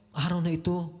 Araw na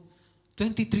ito,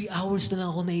 23 hours na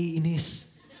lang ako naiinis.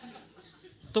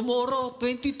 Tomorrow,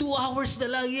 22 hours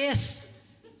na lang, yes.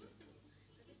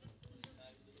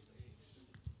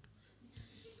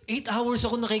 8 hours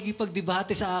ako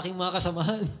nakikipagdebate sa aking mga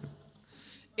kasamahan.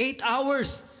 8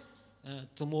 hours.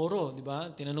 Tomorrow, di ba?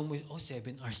 Tinanong mo,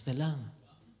 7 hours na lang.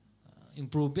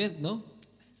 Improvement, no?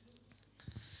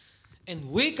 And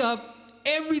wake up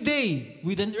every day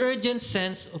with an urgent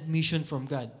sense of mission from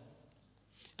God.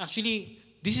 Actually,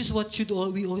 this is what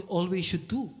we always should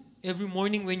do. Every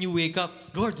morning when you wake up,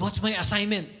 Lord, what's my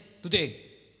assignment today?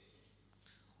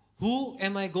 Who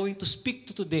am I going to speak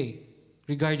to today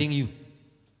regarding you?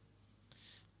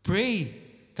 Pray.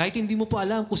 Kahit hindi mo pa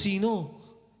alam kung sino.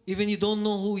 Even you don't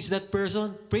know who is that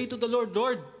person, pray to the Lord,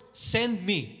 Lord, send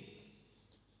me.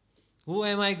 Who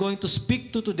am I going to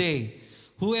speak to today?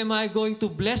 Who am I going to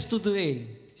bless today?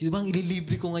 Sino bang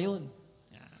ililibre ko ngayon?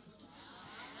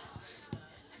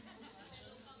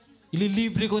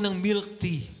 Ililibre ko ng milk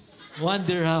tea. 1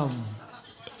 dirham.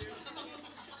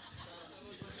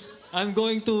 I'm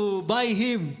going to buy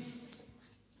him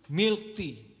milk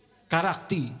tea. Karak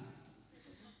tea.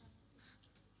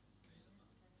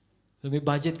 So may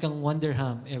budget kang 1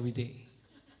 dirham every day.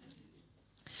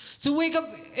 So wake up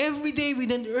every day with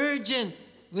an urgent.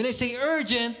 When I say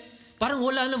urgent, parang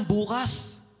wala nang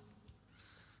bukas.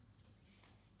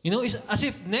 You know, it's as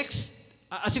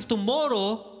if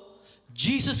tomorrow,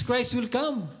 Jesus Christ will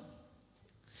come.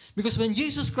 Because when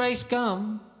Jesus Christ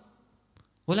come,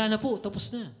 wala na po,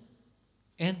 tapos na.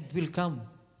 End will come.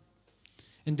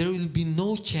 And there will be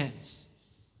no chance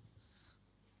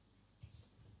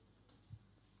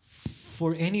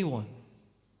for anyone.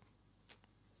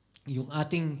 Yung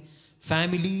ating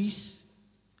families,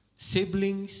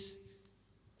 siblings,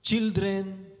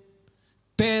 children,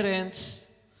 parents,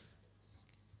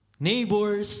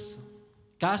 neighbors,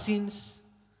 cousins,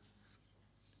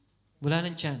 wala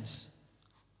nang chance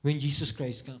when Jesus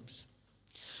Christ comes.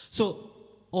 So,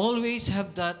 always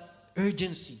have that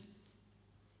urgency.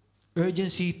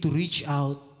 Urgency to reach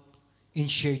out and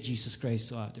share Jesus Christ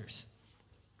to others.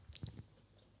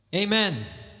 Amen.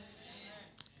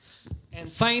 And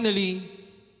finally,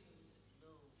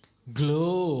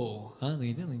 glow.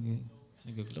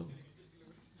 Nag-glow.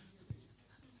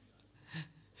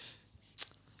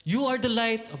 You are the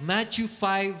light of Matthew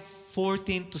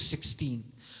 5:14-16.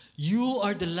 You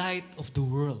are the light of the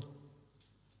world.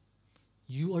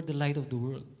 You are the light of the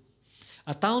world.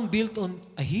 A town built on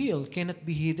a hill cannot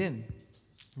be hidden.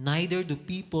 Neither do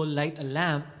people light a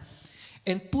lamp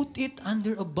and put it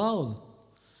under a bowl.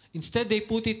 Instead, they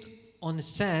put it on the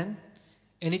sand,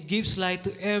 and it gives light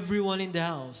to everyone in the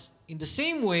house. In the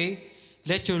same way,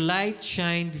 let your light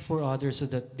shine before others so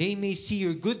that they may see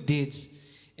your good deeds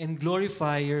and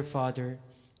glorify your Father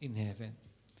in heaven.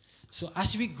 So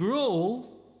as we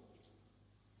grow,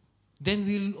 then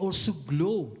we'll also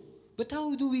glow. But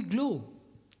how do we glow?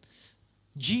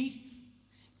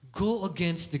 Go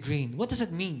against the grain. What does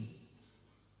that mean?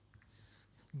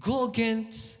 Go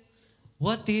against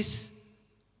what is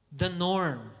the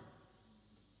norm.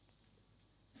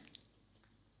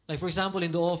 Like for example,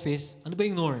 in the office, ano ba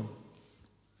yung norm?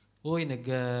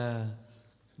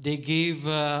 They gave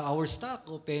our stock,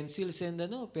 pencils and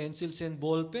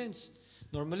ball pens.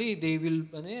 Normally, they will,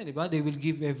 They will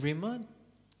give every month.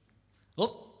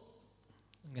 Ang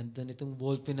ganda nitong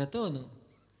ball pen na to, no?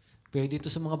 Pwede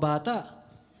ito sa mga bata.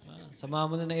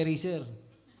 Samahan mo na ng eraser.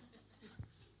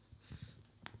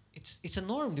 It's a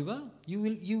norm, di ba?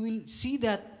 You will see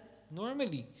that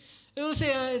normally. You will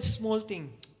say, it's a small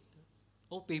thing.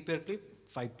 Paper clip,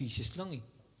 5 pieces lang eh.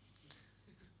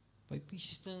 5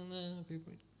 pieces lang na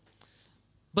paper.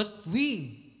 But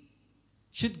we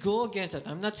should go against that.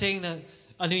 I'm not saying na,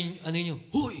 ano yun,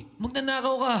 huy,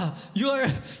 magnanakaw ka.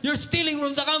 You're stealing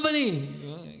from the company.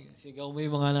 Sigaw mo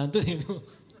yung mga nandun.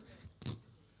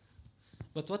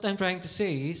 But what I'm trying to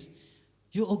say is,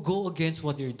 you go against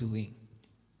what you're doing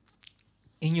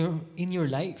in your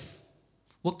life.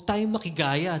 Huwag tayong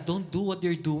makigaya. Don't do what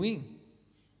you're doing.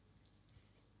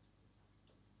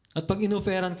 At pag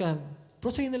inoferan ka,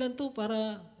 prosay na lang to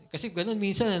para, kasi ganun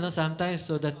minsan, sometimes,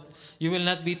 so that you will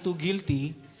not be too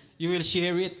guilty, you will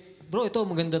share it. Bro, ito,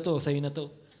 maganda to, sa'yo na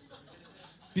to.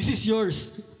 This is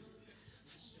yours.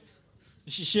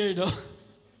 You should share, no?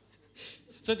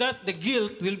 So that the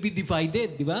guilt will be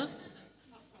divided, di ba?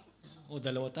 O,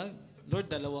 dalawa tayo.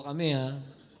 Lord, dalawa kami ha.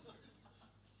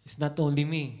 It's not only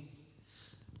me.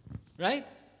 Right?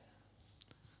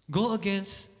 Go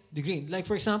against the grain. Like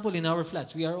for example, in our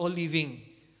flats, we are all living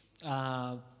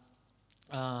uh,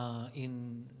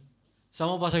 in...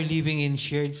 Some of us are living in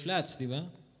shared flats, di ba?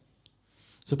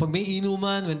 So pag may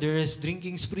inuman, when there is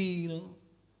drinking spree,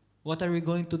 what are we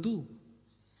going to do?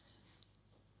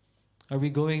 Are we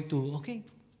going to, okay,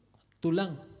 ito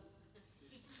lang.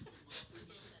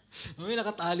 May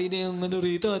nakatali na yung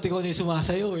rito at ikaw na yung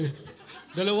sumasayaw eh.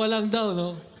 Dalawa lang daw,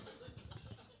 no?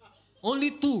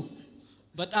 Only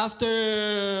 2. But after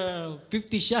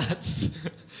 50 shots,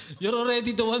 you're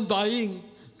already the one buying.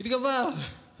 Hindi ka ba?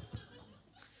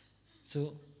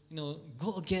 So,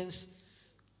 go against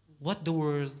what the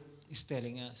world is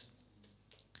telling us.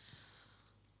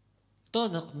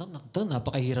 Ito,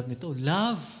 napakahirap nito.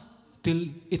 Love till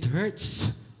it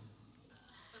hurts.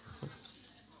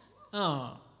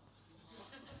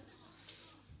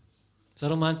 Sa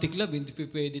romantic love, hindi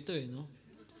pwede ito eh, no?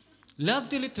 Love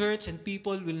till it hurts and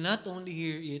people will not only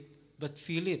hear it, but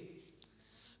feel it.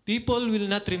 People will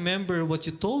not remember what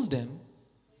you told them,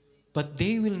 but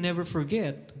they will never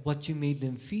forget what you made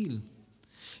them feel.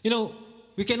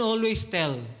 We can always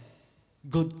tell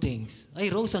good things. Ay,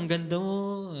 Rose, ang ganda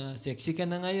mo. Sexy ka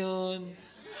na ngayon.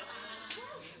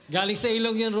 Galing sa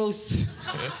ilong yan, Rose.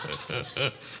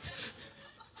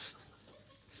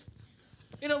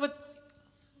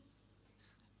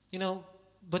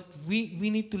 But we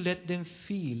need to let them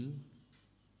feel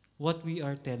what we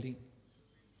are telling.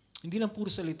 Hindi lang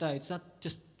puro salita. It's not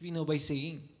just, by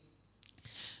saying.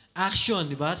 Action,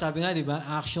 di ba? Sabi nga, di ba?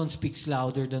 Action speaks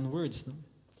louder than words.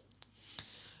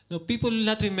 No, people will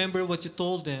not remember what you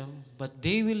told them, but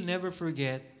they will never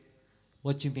forget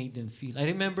what you made them feel. I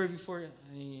remember before,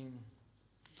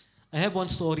 I have one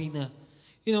story na,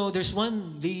 there's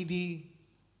one lady,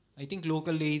 I think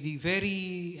local lady,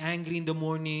 very angry in the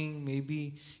morning.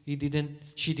 Maybe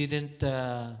she didn't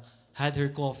had her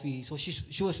coffee. So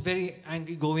she was very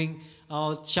angry, going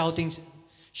out, shouting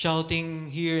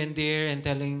here and there and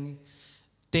telling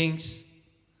things.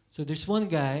 So there's one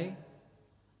guy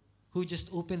who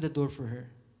just opened the door for her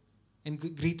and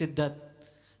greeted that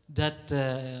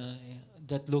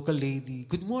local lady.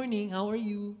 Good morning, how are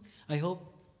you? I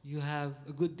hope you have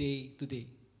a good day today.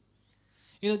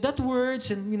 That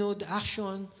words and the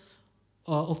action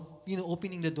of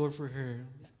opening the door for her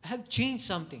have changed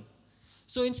something.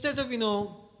 So instead of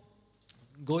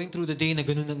going through the day na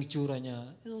ganun ang itsura niya,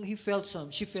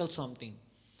 she felt something.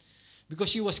 Because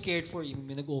she was cared for,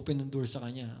 may nag-open ng door sa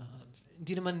kanya.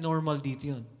 Hindi naman normal dito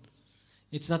yun.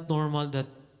 It's not normal that,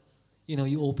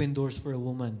 you open doors for a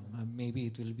woman. Maybe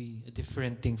it will be a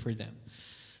different thing for them.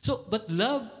 So, but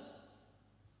love,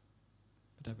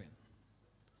 what happened?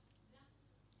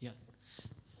 Yeah.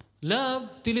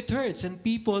 Love till it hurts, and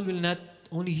people will not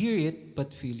only hear it,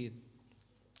 but feel it.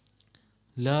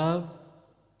 Love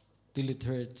till it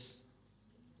hurts.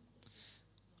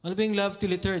 Ano ba yung love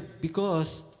till it hurts?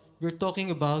 Because we're talking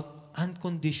about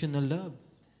unconditional love.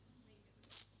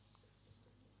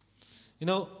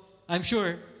 I'm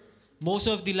sure most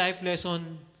of the life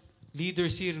lesson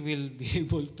leaders here will be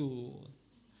able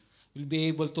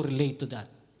to relate to that.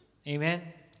 Amen?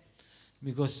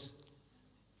 Because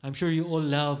I'm sure you all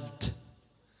loved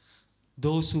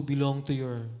those who belong to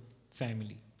your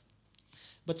family.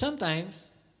 But sometimes,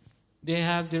 they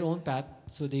have their own path,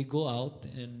 so they go out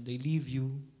and they leave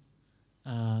you.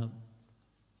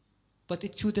 But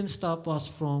it shouldn't stop us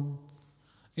from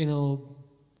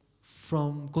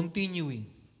continuing.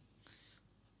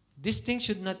 This thing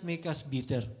should not make us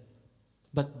bitter,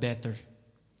 but better.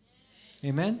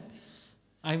 Amen?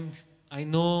 I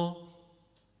know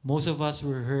most of us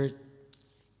were hurt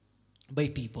by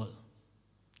people.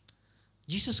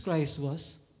 Jesus Christ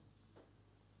was.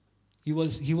 He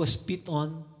was spit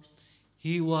on.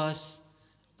 He was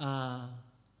ano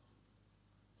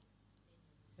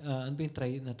ba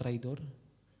yung traidor?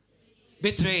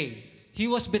 Betrayed. He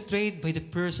was betrayed by the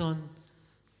person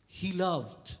he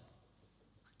loved.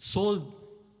 Sold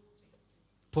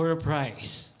for a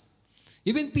price.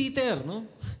 Even Peter, no?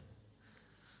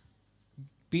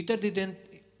 Peter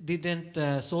didn't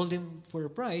sold him for a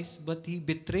price, but he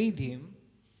betrayed him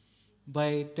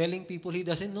by telling people he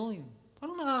doesn't know him.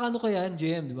 Parang nakakano kaya yan,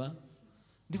 GM, di ba?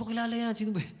 Hindi ko kilala yan.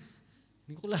 Sino ba?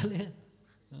 Hindi ko kilala yan.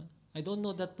 I don't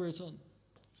know that person.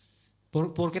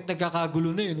 Porket nagkakagulo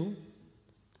na no?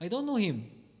 I don't know him.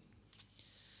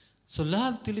 So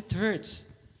love till it hurts.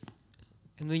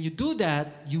 And when you do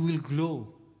that, you will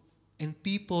glow. And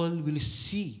people will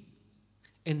see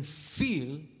and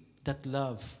feel that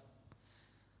love.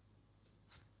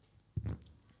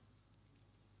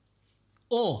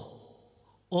 O,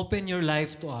 open your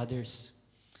life to others.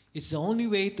 It's the only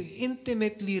way to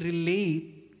intimately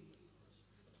relate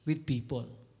with people.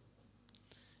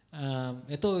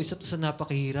 Ito, isa to sa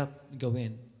napakahirap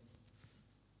gawin.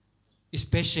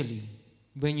 Especially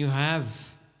when you have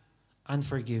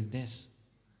unforgiveness.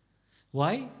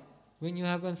 Why? When you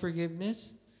have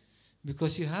unforgiveness?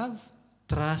 Because you have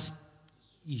trust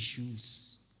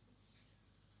issues.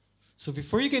 So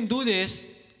before you can do this,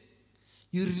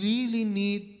 you really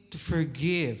need to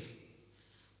forgive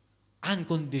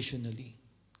unconditionally.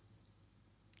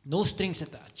 No strings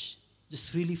attached.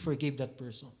 Just really forgive that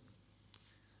person.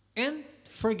 And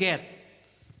forget.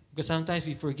 Because sometimes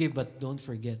we forgive but don't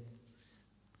forget.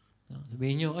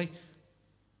 Sabihin nyo, ay,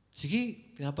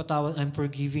 sige, pinapatawad, I'm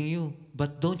forgiving you.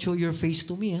 But don't show your face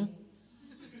to me, ha?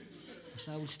 Because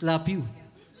I will slap you.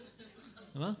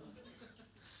 Diba?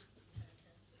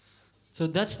 So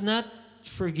that's not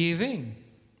forgiving.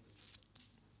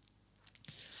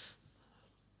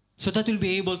 So that will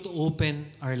be able to open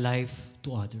our life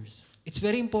to others. It's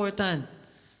very important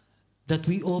that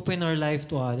we open our life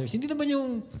to others. Hindi naman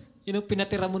yung,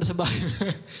 pinatira mo na sa bahay.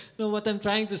 No, what I'm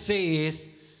trying to say is,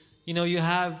 you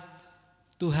have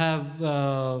to have,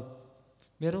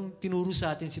 merong tinuro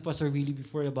sa atin si Pastor Willie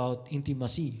before about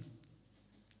intimacy.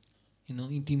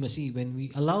 Intimacy. When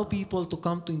we allow people to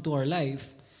come into our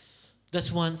life,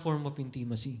 that's one form of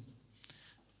intimacy.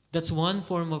 That's one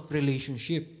form of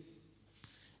relationship.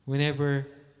 Whenever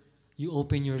you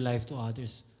open your life to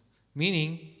others.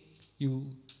 Meaning, you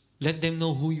let them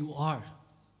know who you are.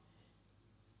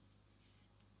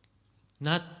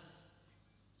 Not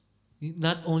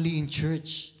only in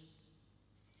church.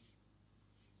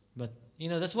 But,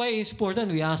 that's why it's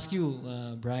important. We ask you,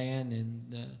 Brian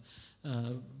and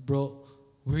bro,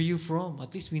 where are you from?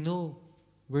 At least we know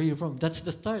where you're from. That's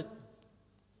the start.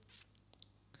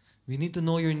 We need to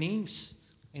know your names.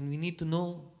 And we need to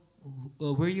know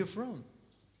where you're from.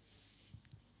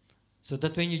 So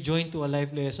that when you join to a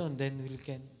life lesson, then we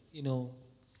can,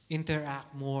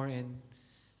 interact more and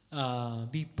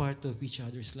be part of each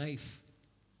other's life.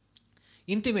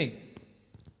 Intimate.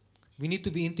 We need to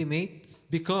be intimate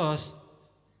because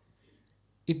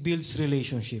it builds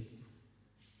relationship.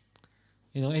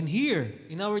 And here,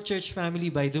 in our church family,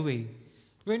 by the way,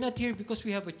 we're not here because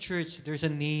we have a church. There's a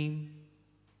name.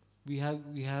 We have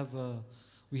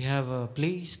a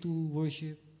place to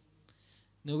worship.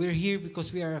 No, we're here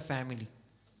because we are a family.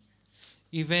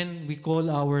 Even we call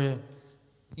our,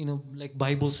 like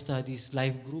Bible studies,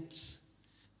 life groups,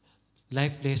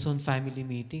 life lesson, family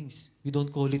meetings. We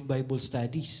don't call it Bible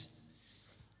studies.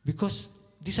 Because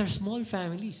these are small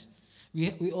families. We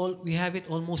have it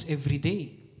almost every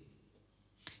day.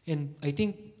 And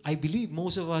I believe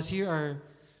most of us here are,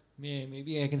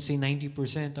 maybe I can say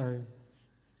 90% are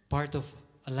part of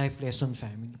a life lesson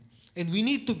family. And we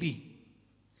need to be.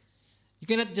 We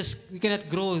cannot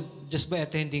grow just by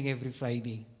attending every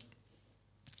Friday.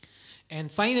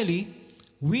 And finally,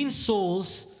 win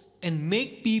souls and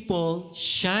make people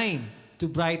shine to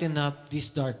brighten up this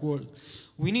dark world.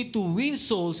 We need to win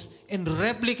souls and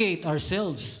replicate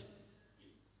ourselves.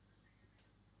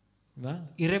 Diba?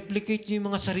 I-replicate nyo yung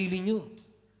mga sarili nyo.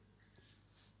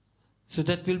 So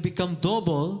that will become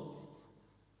double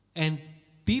and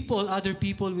other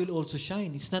people will also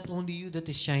shine. It's not only you that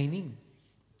is shining.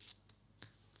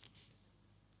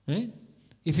 Right?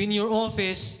 If in your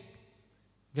office,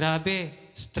 grabe,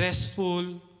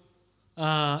 stressful,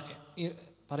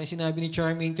 parang sinabi ni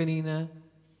Charmaine kanina,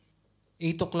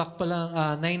 8 o'clock pa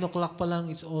lang, 9 o'clock pa lang,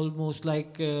 it's almost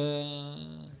like 5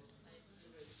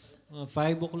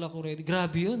 o'clock already.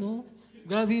 Grabe yun, no?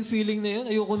 Grabe yung feeling na yun.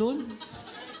 Ayoko nun.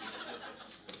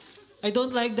 I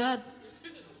don't like that.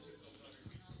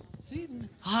 See,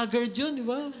 haggard yun, di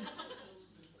ba?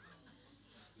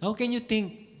 How can you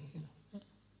think?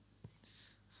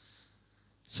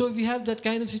 So if you have that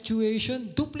kind of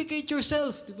situation, duplicate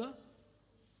yourself, di ba?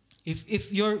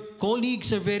 If your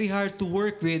colleagues are very hard to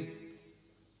work with,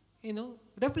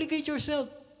 replicate yourself.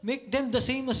 Make them the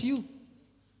same as you.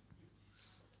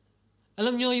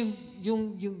 Alam nyo,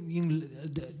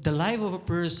 the life of a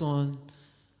person,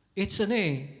 it's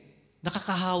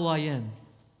nakakahawa yan.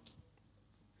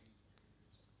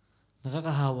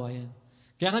 Nakakahawa yan.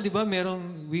 Kaya nga, di ba,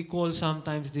 we call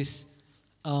sometimes this,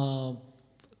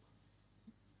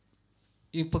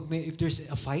 if there's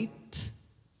a fight,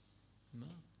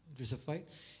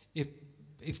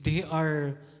 if they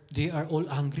are all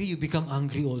angry, you become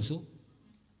angry also.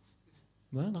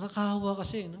 Diba? Nakakahawa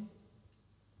kasi, no?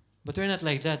 But we're not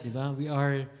like that, di ba? We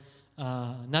are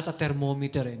not a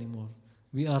thermometer anymore.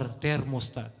 We are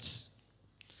thermostats.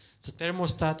 So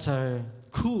thermostats are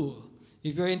cool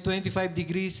If you're in 25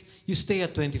 degrees, you stay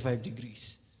at 25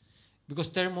 degrees. Because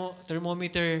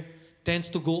thermometer tends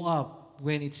to go up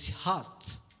when it's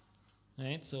hot.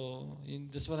 Right? So,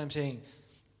 that's what I'm saying.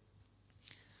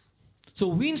 So,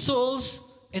 win souls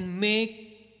and make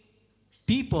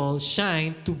people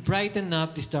shine to brighten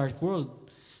up this dark world.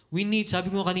 We need, sabi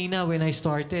ko kanina when I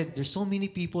started, there's so many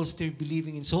people still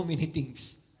believing in so many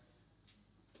things.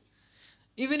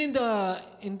 Even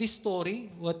in this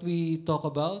story, what we talk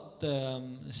about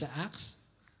sa Acts,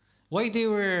 why they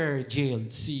were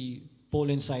jailed, si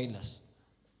Paul and Silas?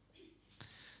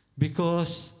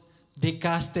 Because they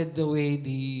casted away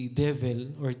the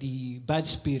devil or the bad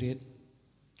spirit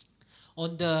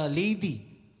on the lady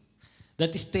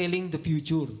that is telling the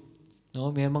future.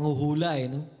 No, may manghuhula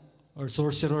no? Or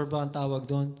sorcerer ba ang tawag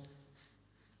doon?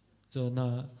 So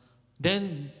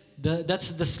then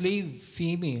that's the slave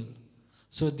female.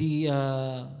 So the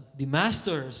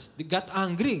masters, they got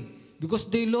angry because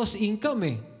they lost income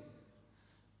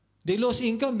They lost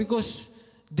income because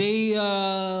they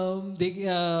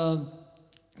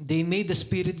made the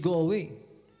spirit go away.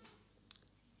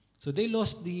 So they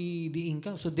lost the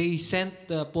income. So they sent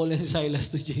Paul and Silas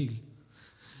to jail.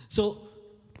 So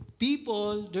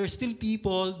there are still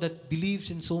people that believes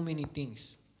in so many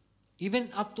things. Even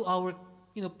up to our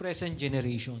present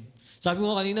generation. Sabi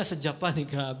mo kanina sa Japan,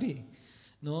 grabe.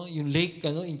 No? Yung lake,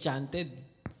 enchanted.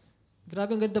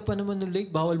 Grabe, ang ganda pa naman ng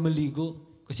lake, bawal maligo.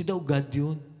 Kasi daw God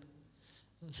yun.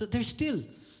 So there's still.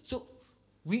 So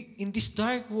in this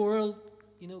dark world,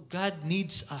 God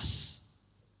needs us.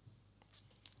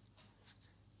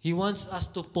 He wants us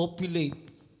to populate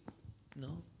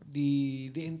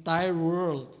the entire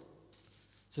world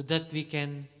so that we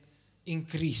can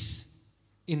increase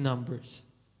in numbers.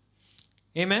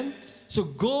 Amen? So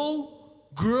go,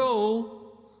 grow,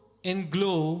 and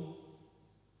glow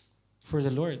for the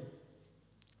Lord.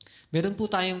 Meron po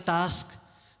tayong task.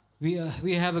 We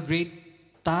have a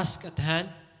great task at hand.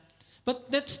 But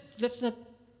let's not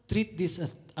treat this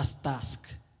as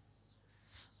task.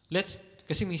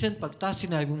 Kasi minsan pag task,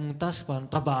 sinabi mong task, parang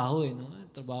trabaho no?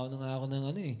 Trabaho na nga ako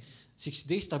ng 6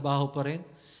 days, trabaho pa rin.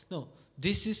 No,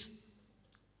 this is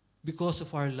because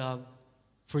of our love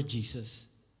for Jesus.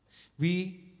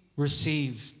 We were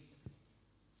saved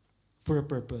for a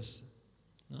purpose.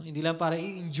 No? Hindi lang para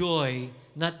i-enjoy,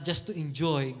 not just to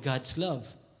enjoy God's love.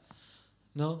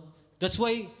 No? That's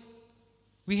why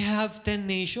we have 10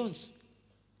 nations.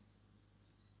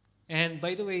 And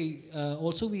by the way,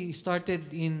 also we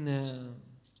started in,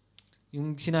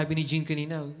 yung sinabi ni Jean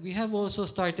kanina, we have also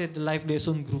started the Life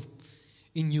Lesson Group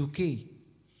in UK.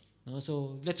 No?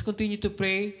 So let's continue to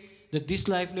pray that this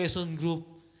Life Lesson Group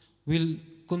will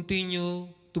continue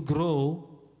to grow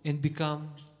and become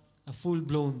a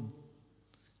full-blown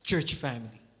church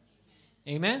family.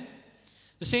 Amen?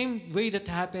 The same way that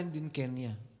happened in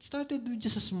Kenya. It started with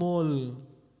just a small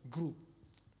group.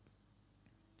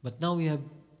 But now we have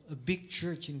a big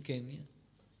church in Kenya.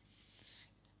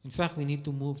 In fact, we need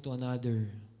to move to another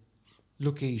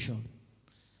location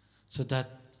so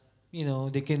that,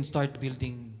 they can start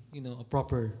building, a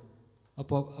proper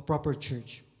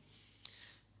church.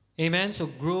 Amen? So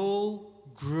grow,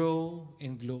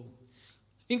 and glow.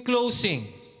 In closing,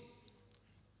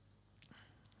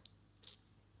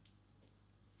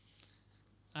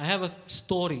 I have a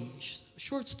story,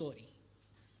 short story.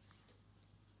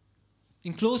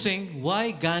 In closing,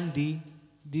 why Gandhi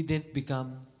didn't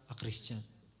become a Christian.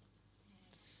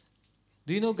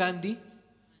 Do you know Gandhi?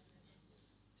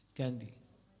 Gandhi.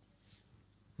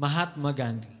 Mahatma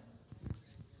Gandhi.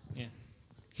 Yeah.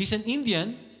 He's an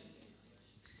Indian.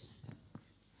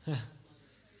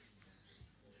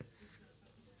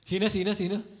 Sino?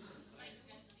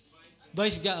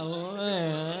 Vice Gandhi.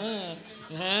 Oh,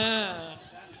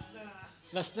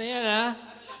 Last na yan, ha?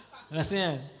 Last na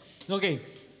yan. Okay.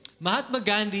 Mahatma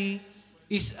Gandhi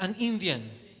is an Indian,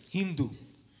 Hindu.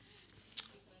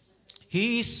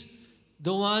 He is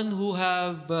the one who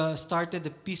have started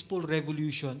the peaceful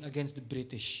revolution against the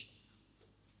British.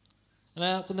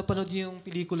 Kung napanood niyo yung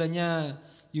pelikula niya,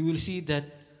 you will see that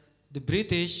the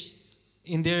British,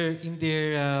 in their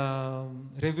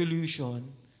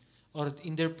revolution or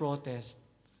in their protest,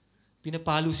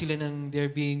 pinapalo sila ng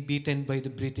they're being beaten by the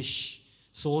British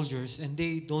soldiers and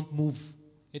they don't move.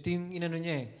 Ito yung inano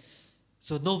niya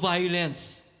So no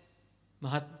violence.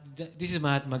 This is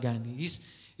Mahatma Gandhi. He's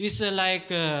like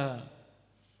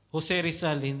Jose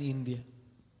Rizal in India.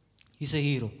 He's a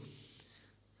hero.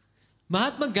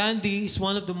 Mahatma Gandhi is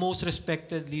one of the most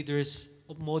respected leaders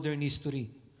of modern history.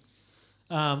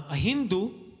 A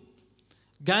Hindu,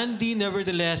 Gandhi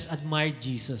nevertheless admired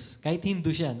Jesus. Kahit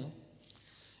Hindu siya, no?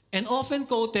 and often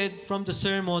quoted from the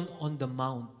Sermon on the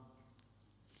Mount.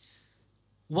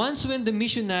 Once when the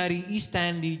missionary E.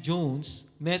 Stanley Jones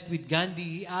met with Gandhi,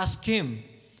 he asked him,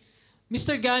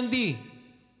 Mr. Gandhi,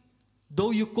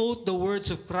 though you quote the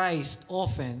words of Christ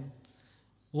often,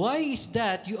 why is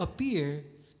that you appear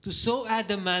to so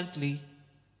adamantly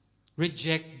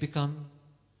reject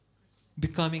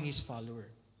becoming his follower?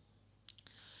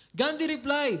 Gandhi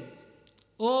replied,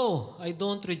 oh, I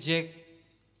don't reject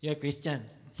your Christian.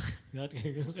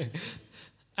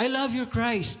 I love your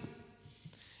Christ.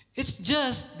 It's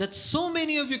just that so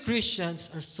many of you Christians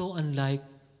are so unlike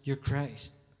your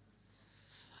Christ.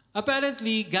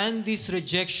 Apparently, Gandhi's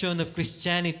rejection of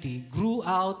Christianity grew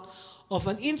out of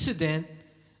an incident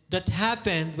that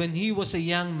happened when he was a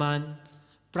young man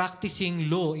practicing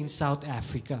law in South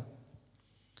Africa.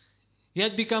 He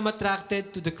had become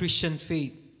attracted to the Christian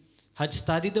faith, had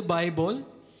studied the Bible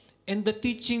and the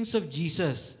teachings of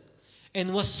Jesus,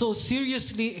 and was so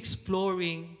seriously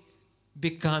exploring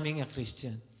becoming a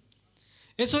Christian.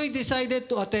 And so he decided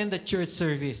to attend a church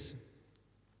service.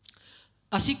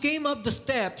 As he came up the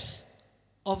steps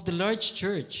of the large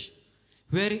church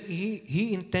where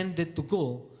he intended to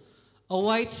go, a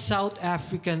white South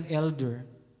African elder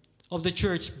of the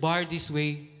church barred his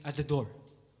way at the door.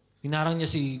 Hinarang niya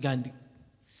si Gandhi.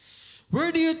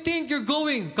 Where do you think you're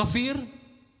going, kafir?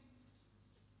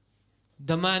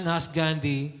 The man asked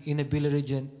Gandhi in a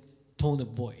belligerent tone of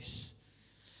voice.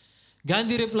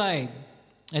 Gandhi replied,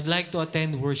 I'd like to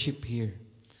attend worship here.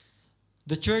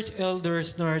 The church elder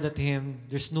snarled at him,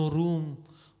 there's no room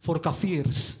for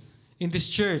kafirs in this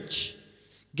church.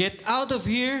 Get out of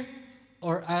here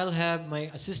or I'll have my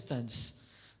assistants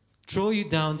throw you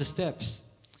down the steps.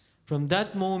 From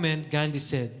that moment, Gandhi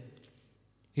said,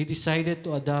 he decided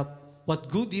to adopt what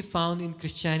good he found in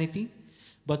Christianity,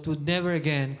 but would never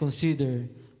again consider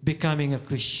becoming a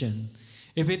Christian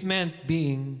if it meant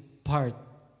being part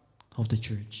of the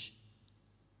church.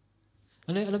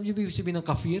 Alam niyo ibig sabihin ng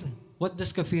kafir? What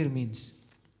does kafir means?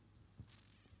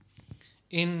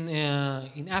 In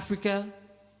Africa,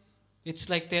 it's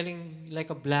like telling like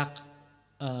a black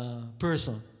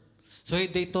person. So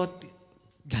they thought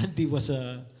Gandhi was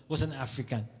an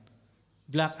African,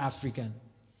 black African,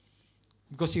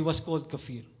 because he was called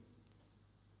kafir.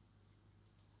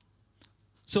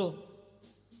 So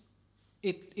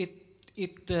it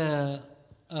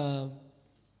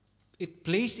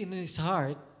placed in his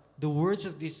heart the words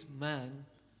of this man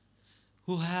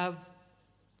who have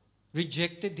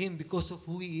rejected him because of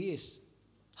who he is,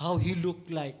 how he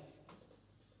looked like.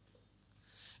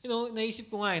 You know, naisip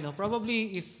ko nga,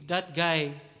 probably if that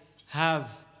guy have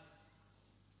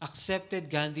accepted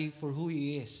Gandhi for who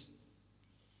he is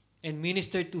and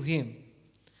ministered to him,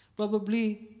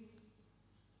 probably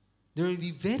there will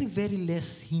be very, very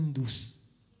less Hindus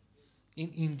in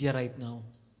India right now.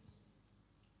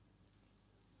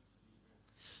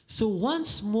 So one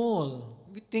small,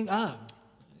 we think,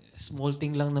 small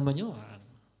thing lang naman yun.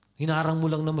 Hinarang mo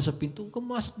lang naman sa pinto, huwag kang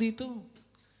masok dito.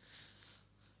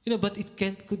 You know, but it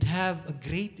could have a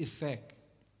great effect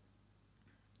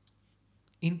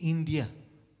in India.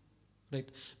 Right?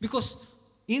 Because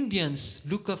Indians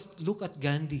look at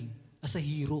Gandhi as a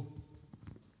hero.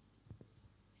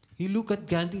 He look at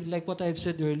Gandhi like what I've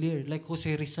said earlier, like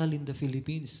Jose Rizal in the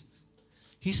Philippines.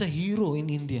 He's a hero in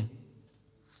India.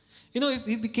 You know, if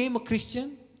he became a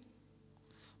Christian,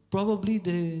 probably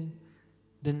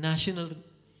the national,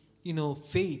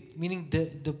 faith, meaning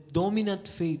the dominant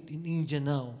faith in India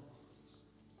now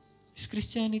is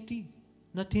Christianity,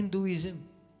 not Hinduism.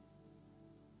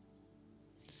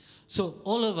 So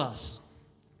all of us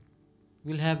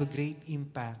will have a great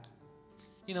impact.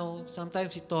 You know,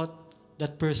 sometimes we thought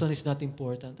that person is not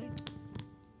important. Ay,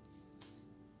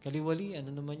 kaliwali,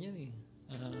 ano naman yan eh.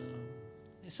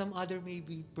 Some other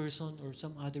maybe person or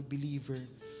some other believer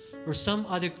or some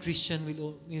other Christian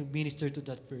will minister to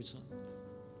that person.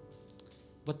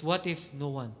 But what if no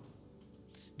one?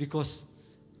 Because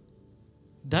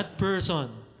that person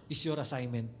is your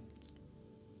assignment.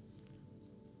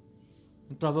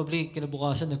 And probably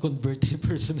kinabukasan na-convert yung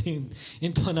person na yun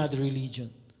into another religion.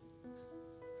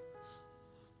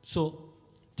 So,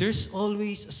 there's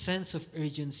always a sense of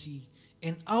urgency.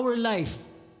 And our life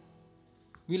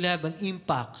will have an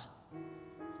impact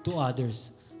to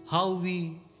others. How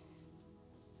we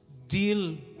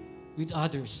deal with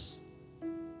others.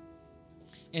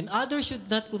 And others should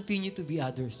not continue to be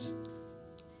others.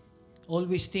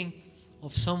 Always think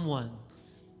of someone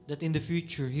that in the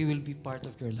future, he will be part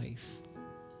of your life.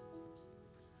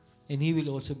 And he will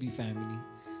also be family.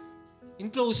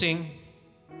 In closing,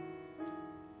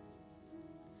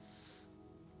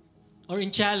 or in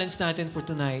challenge natin for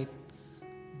tonight,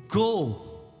 go.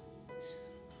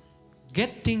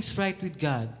 Get things right with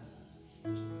God.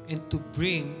 And to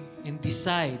bring and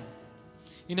decide.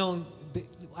 You know,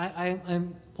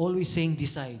 I'm always saying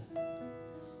decide.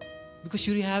 Because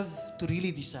you have to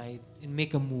really decide and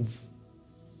make a move.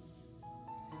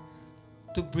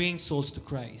 To bring souls to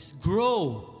Christ.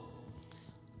 Grow.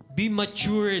 Be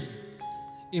matured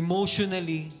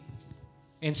emotionally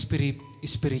and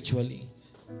spiritually.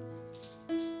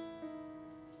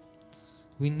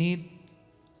 We need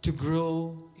to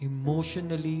grow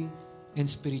emotionally and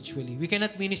spiritually. We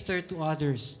cannot minister to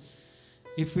others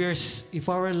if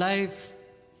our life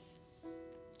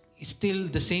is still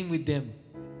the same with them.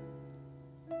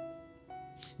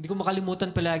 Hindi ko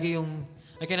makalimutan palagi yung,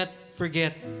 I cannot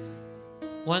forget,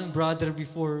 one brother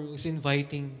before was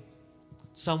inviting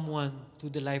someone to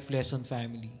the Life Lesson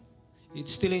family.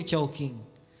 It's still in Chowking.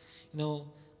 You know,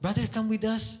 brother, come with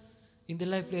us in the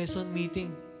Life Lesson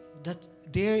meeting. That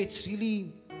there, it's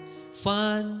really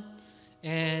fun.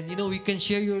 And, you know, we can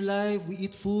share your life. We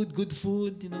eat food, good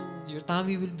food. You know, your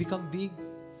tummy will become big.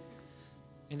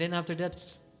 And then after that,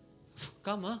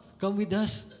 come with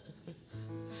us.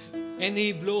 And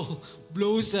he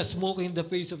blows a smoke in the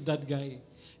face of that guy.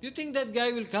 Do you think that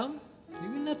guy will come? He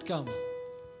will not come.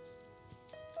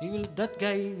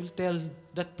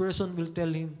 That person will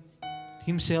tell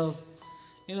himself,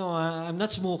 you know, I'm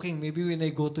not smoking. Maybe when I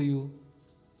go to you,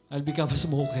 I'll become a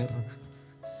smoker.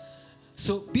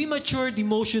 So be matured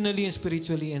emotionally and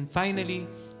spiritually. And finally,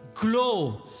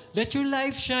 glow. Let your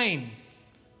life shine.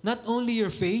 Not only your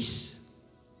face,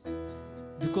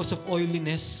 because of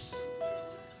oiliness,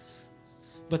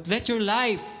 but let your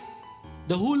life,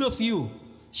 the whole of you,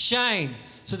 shine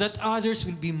so that others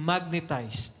will be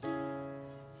magnetized.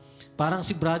 Parang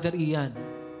si Brother Ian,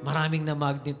 maraming na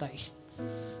magnetized.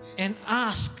 And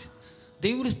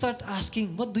they will start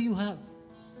asking, what do you have?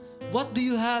 What do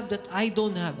you have that I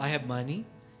don't have? I have money.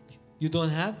 You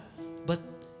don't have? But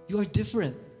you are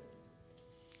different.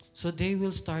 So they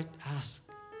will start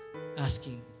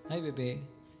asking. Hi, bebe.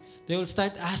 They will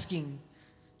start asking,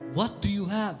 what do you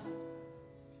have?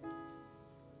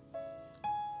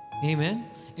 Amen?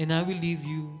 And I will leave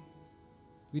you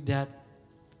with that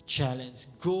challenge.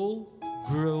 Go,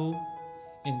 grow,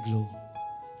 and glow.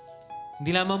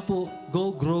 Hindi lamang po,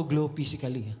 go, grow, glow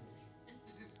physically.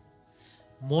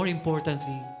 More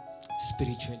importantly,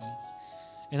 spiritually.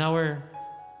 And our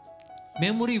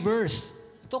memory verse,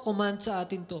 ito command sa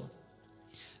atin to.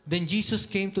 Then Jesus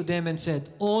came to them and said,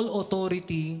 all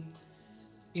authority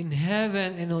in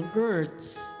heaven and on earth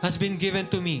has been given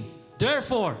to me.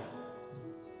 Therefore,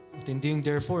 hindi yung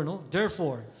therefore, no?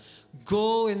 Therefore,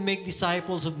 go and make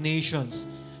disciples of nations,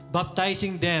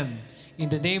 baptizing them in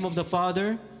the name of the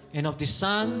Father and of the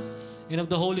Son and of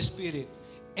the Holy Spirit,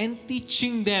 and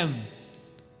teaching them,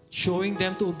 showing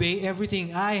them to obey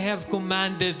everything I have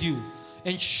commanded you.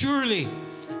 And surely,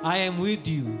 I am with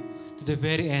you to the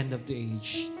very end of the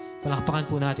age. Palakpakan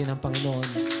po natin ang Panginoon.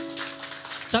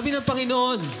 Sabi ng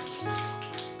Panginoon,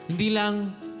 hindi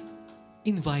lang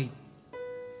invite.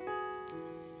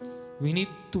 We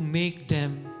need to make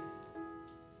them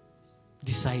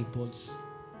disciples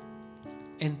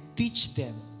and teach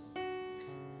them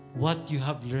what you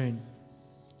have learned.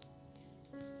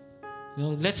 You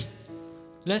know, let's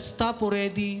stop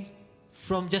already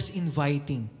from just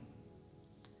inviting.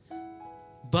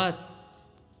 But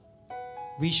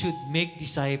we should make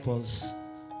disciples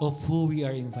of who we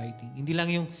are inviting. Hindi lang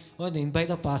yung,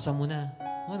 na-invite pasa mo na.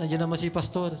 Nandiyan naman si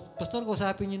pastor. Pastor,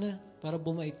 kausapin niyo na para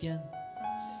bumait yan.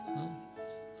 No?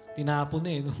 Tinapon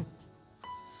na no?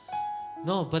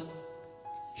 No, but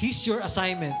he's your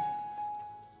assignment.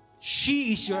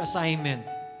 She is your assignment.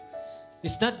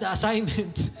 It's not the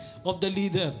assignment of the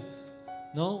leader.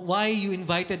 No? Why you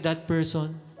invited that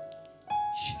person?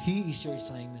 He is your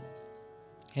assignment.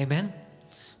 Amen?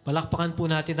 Palakpakan po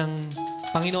natin ang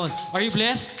Panginoon. Are you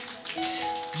blessed?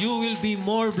 You will be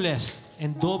more blessed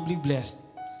and doubly blessed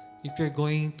if you're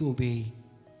going to obey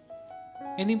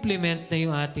and implement na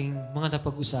yung ating mga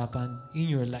napag-usapan in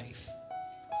your life.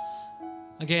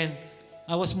 Again,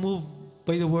 I was moved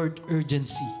by the word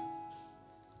urgency.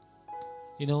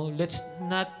 You know, let's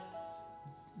not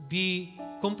be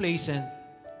complacent,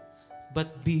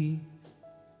 but be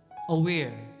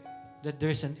aware that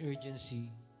there's an urgency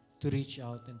to reach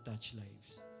out and touch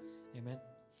lives. Amen?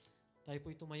 Tayo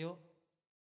po'y tumayo.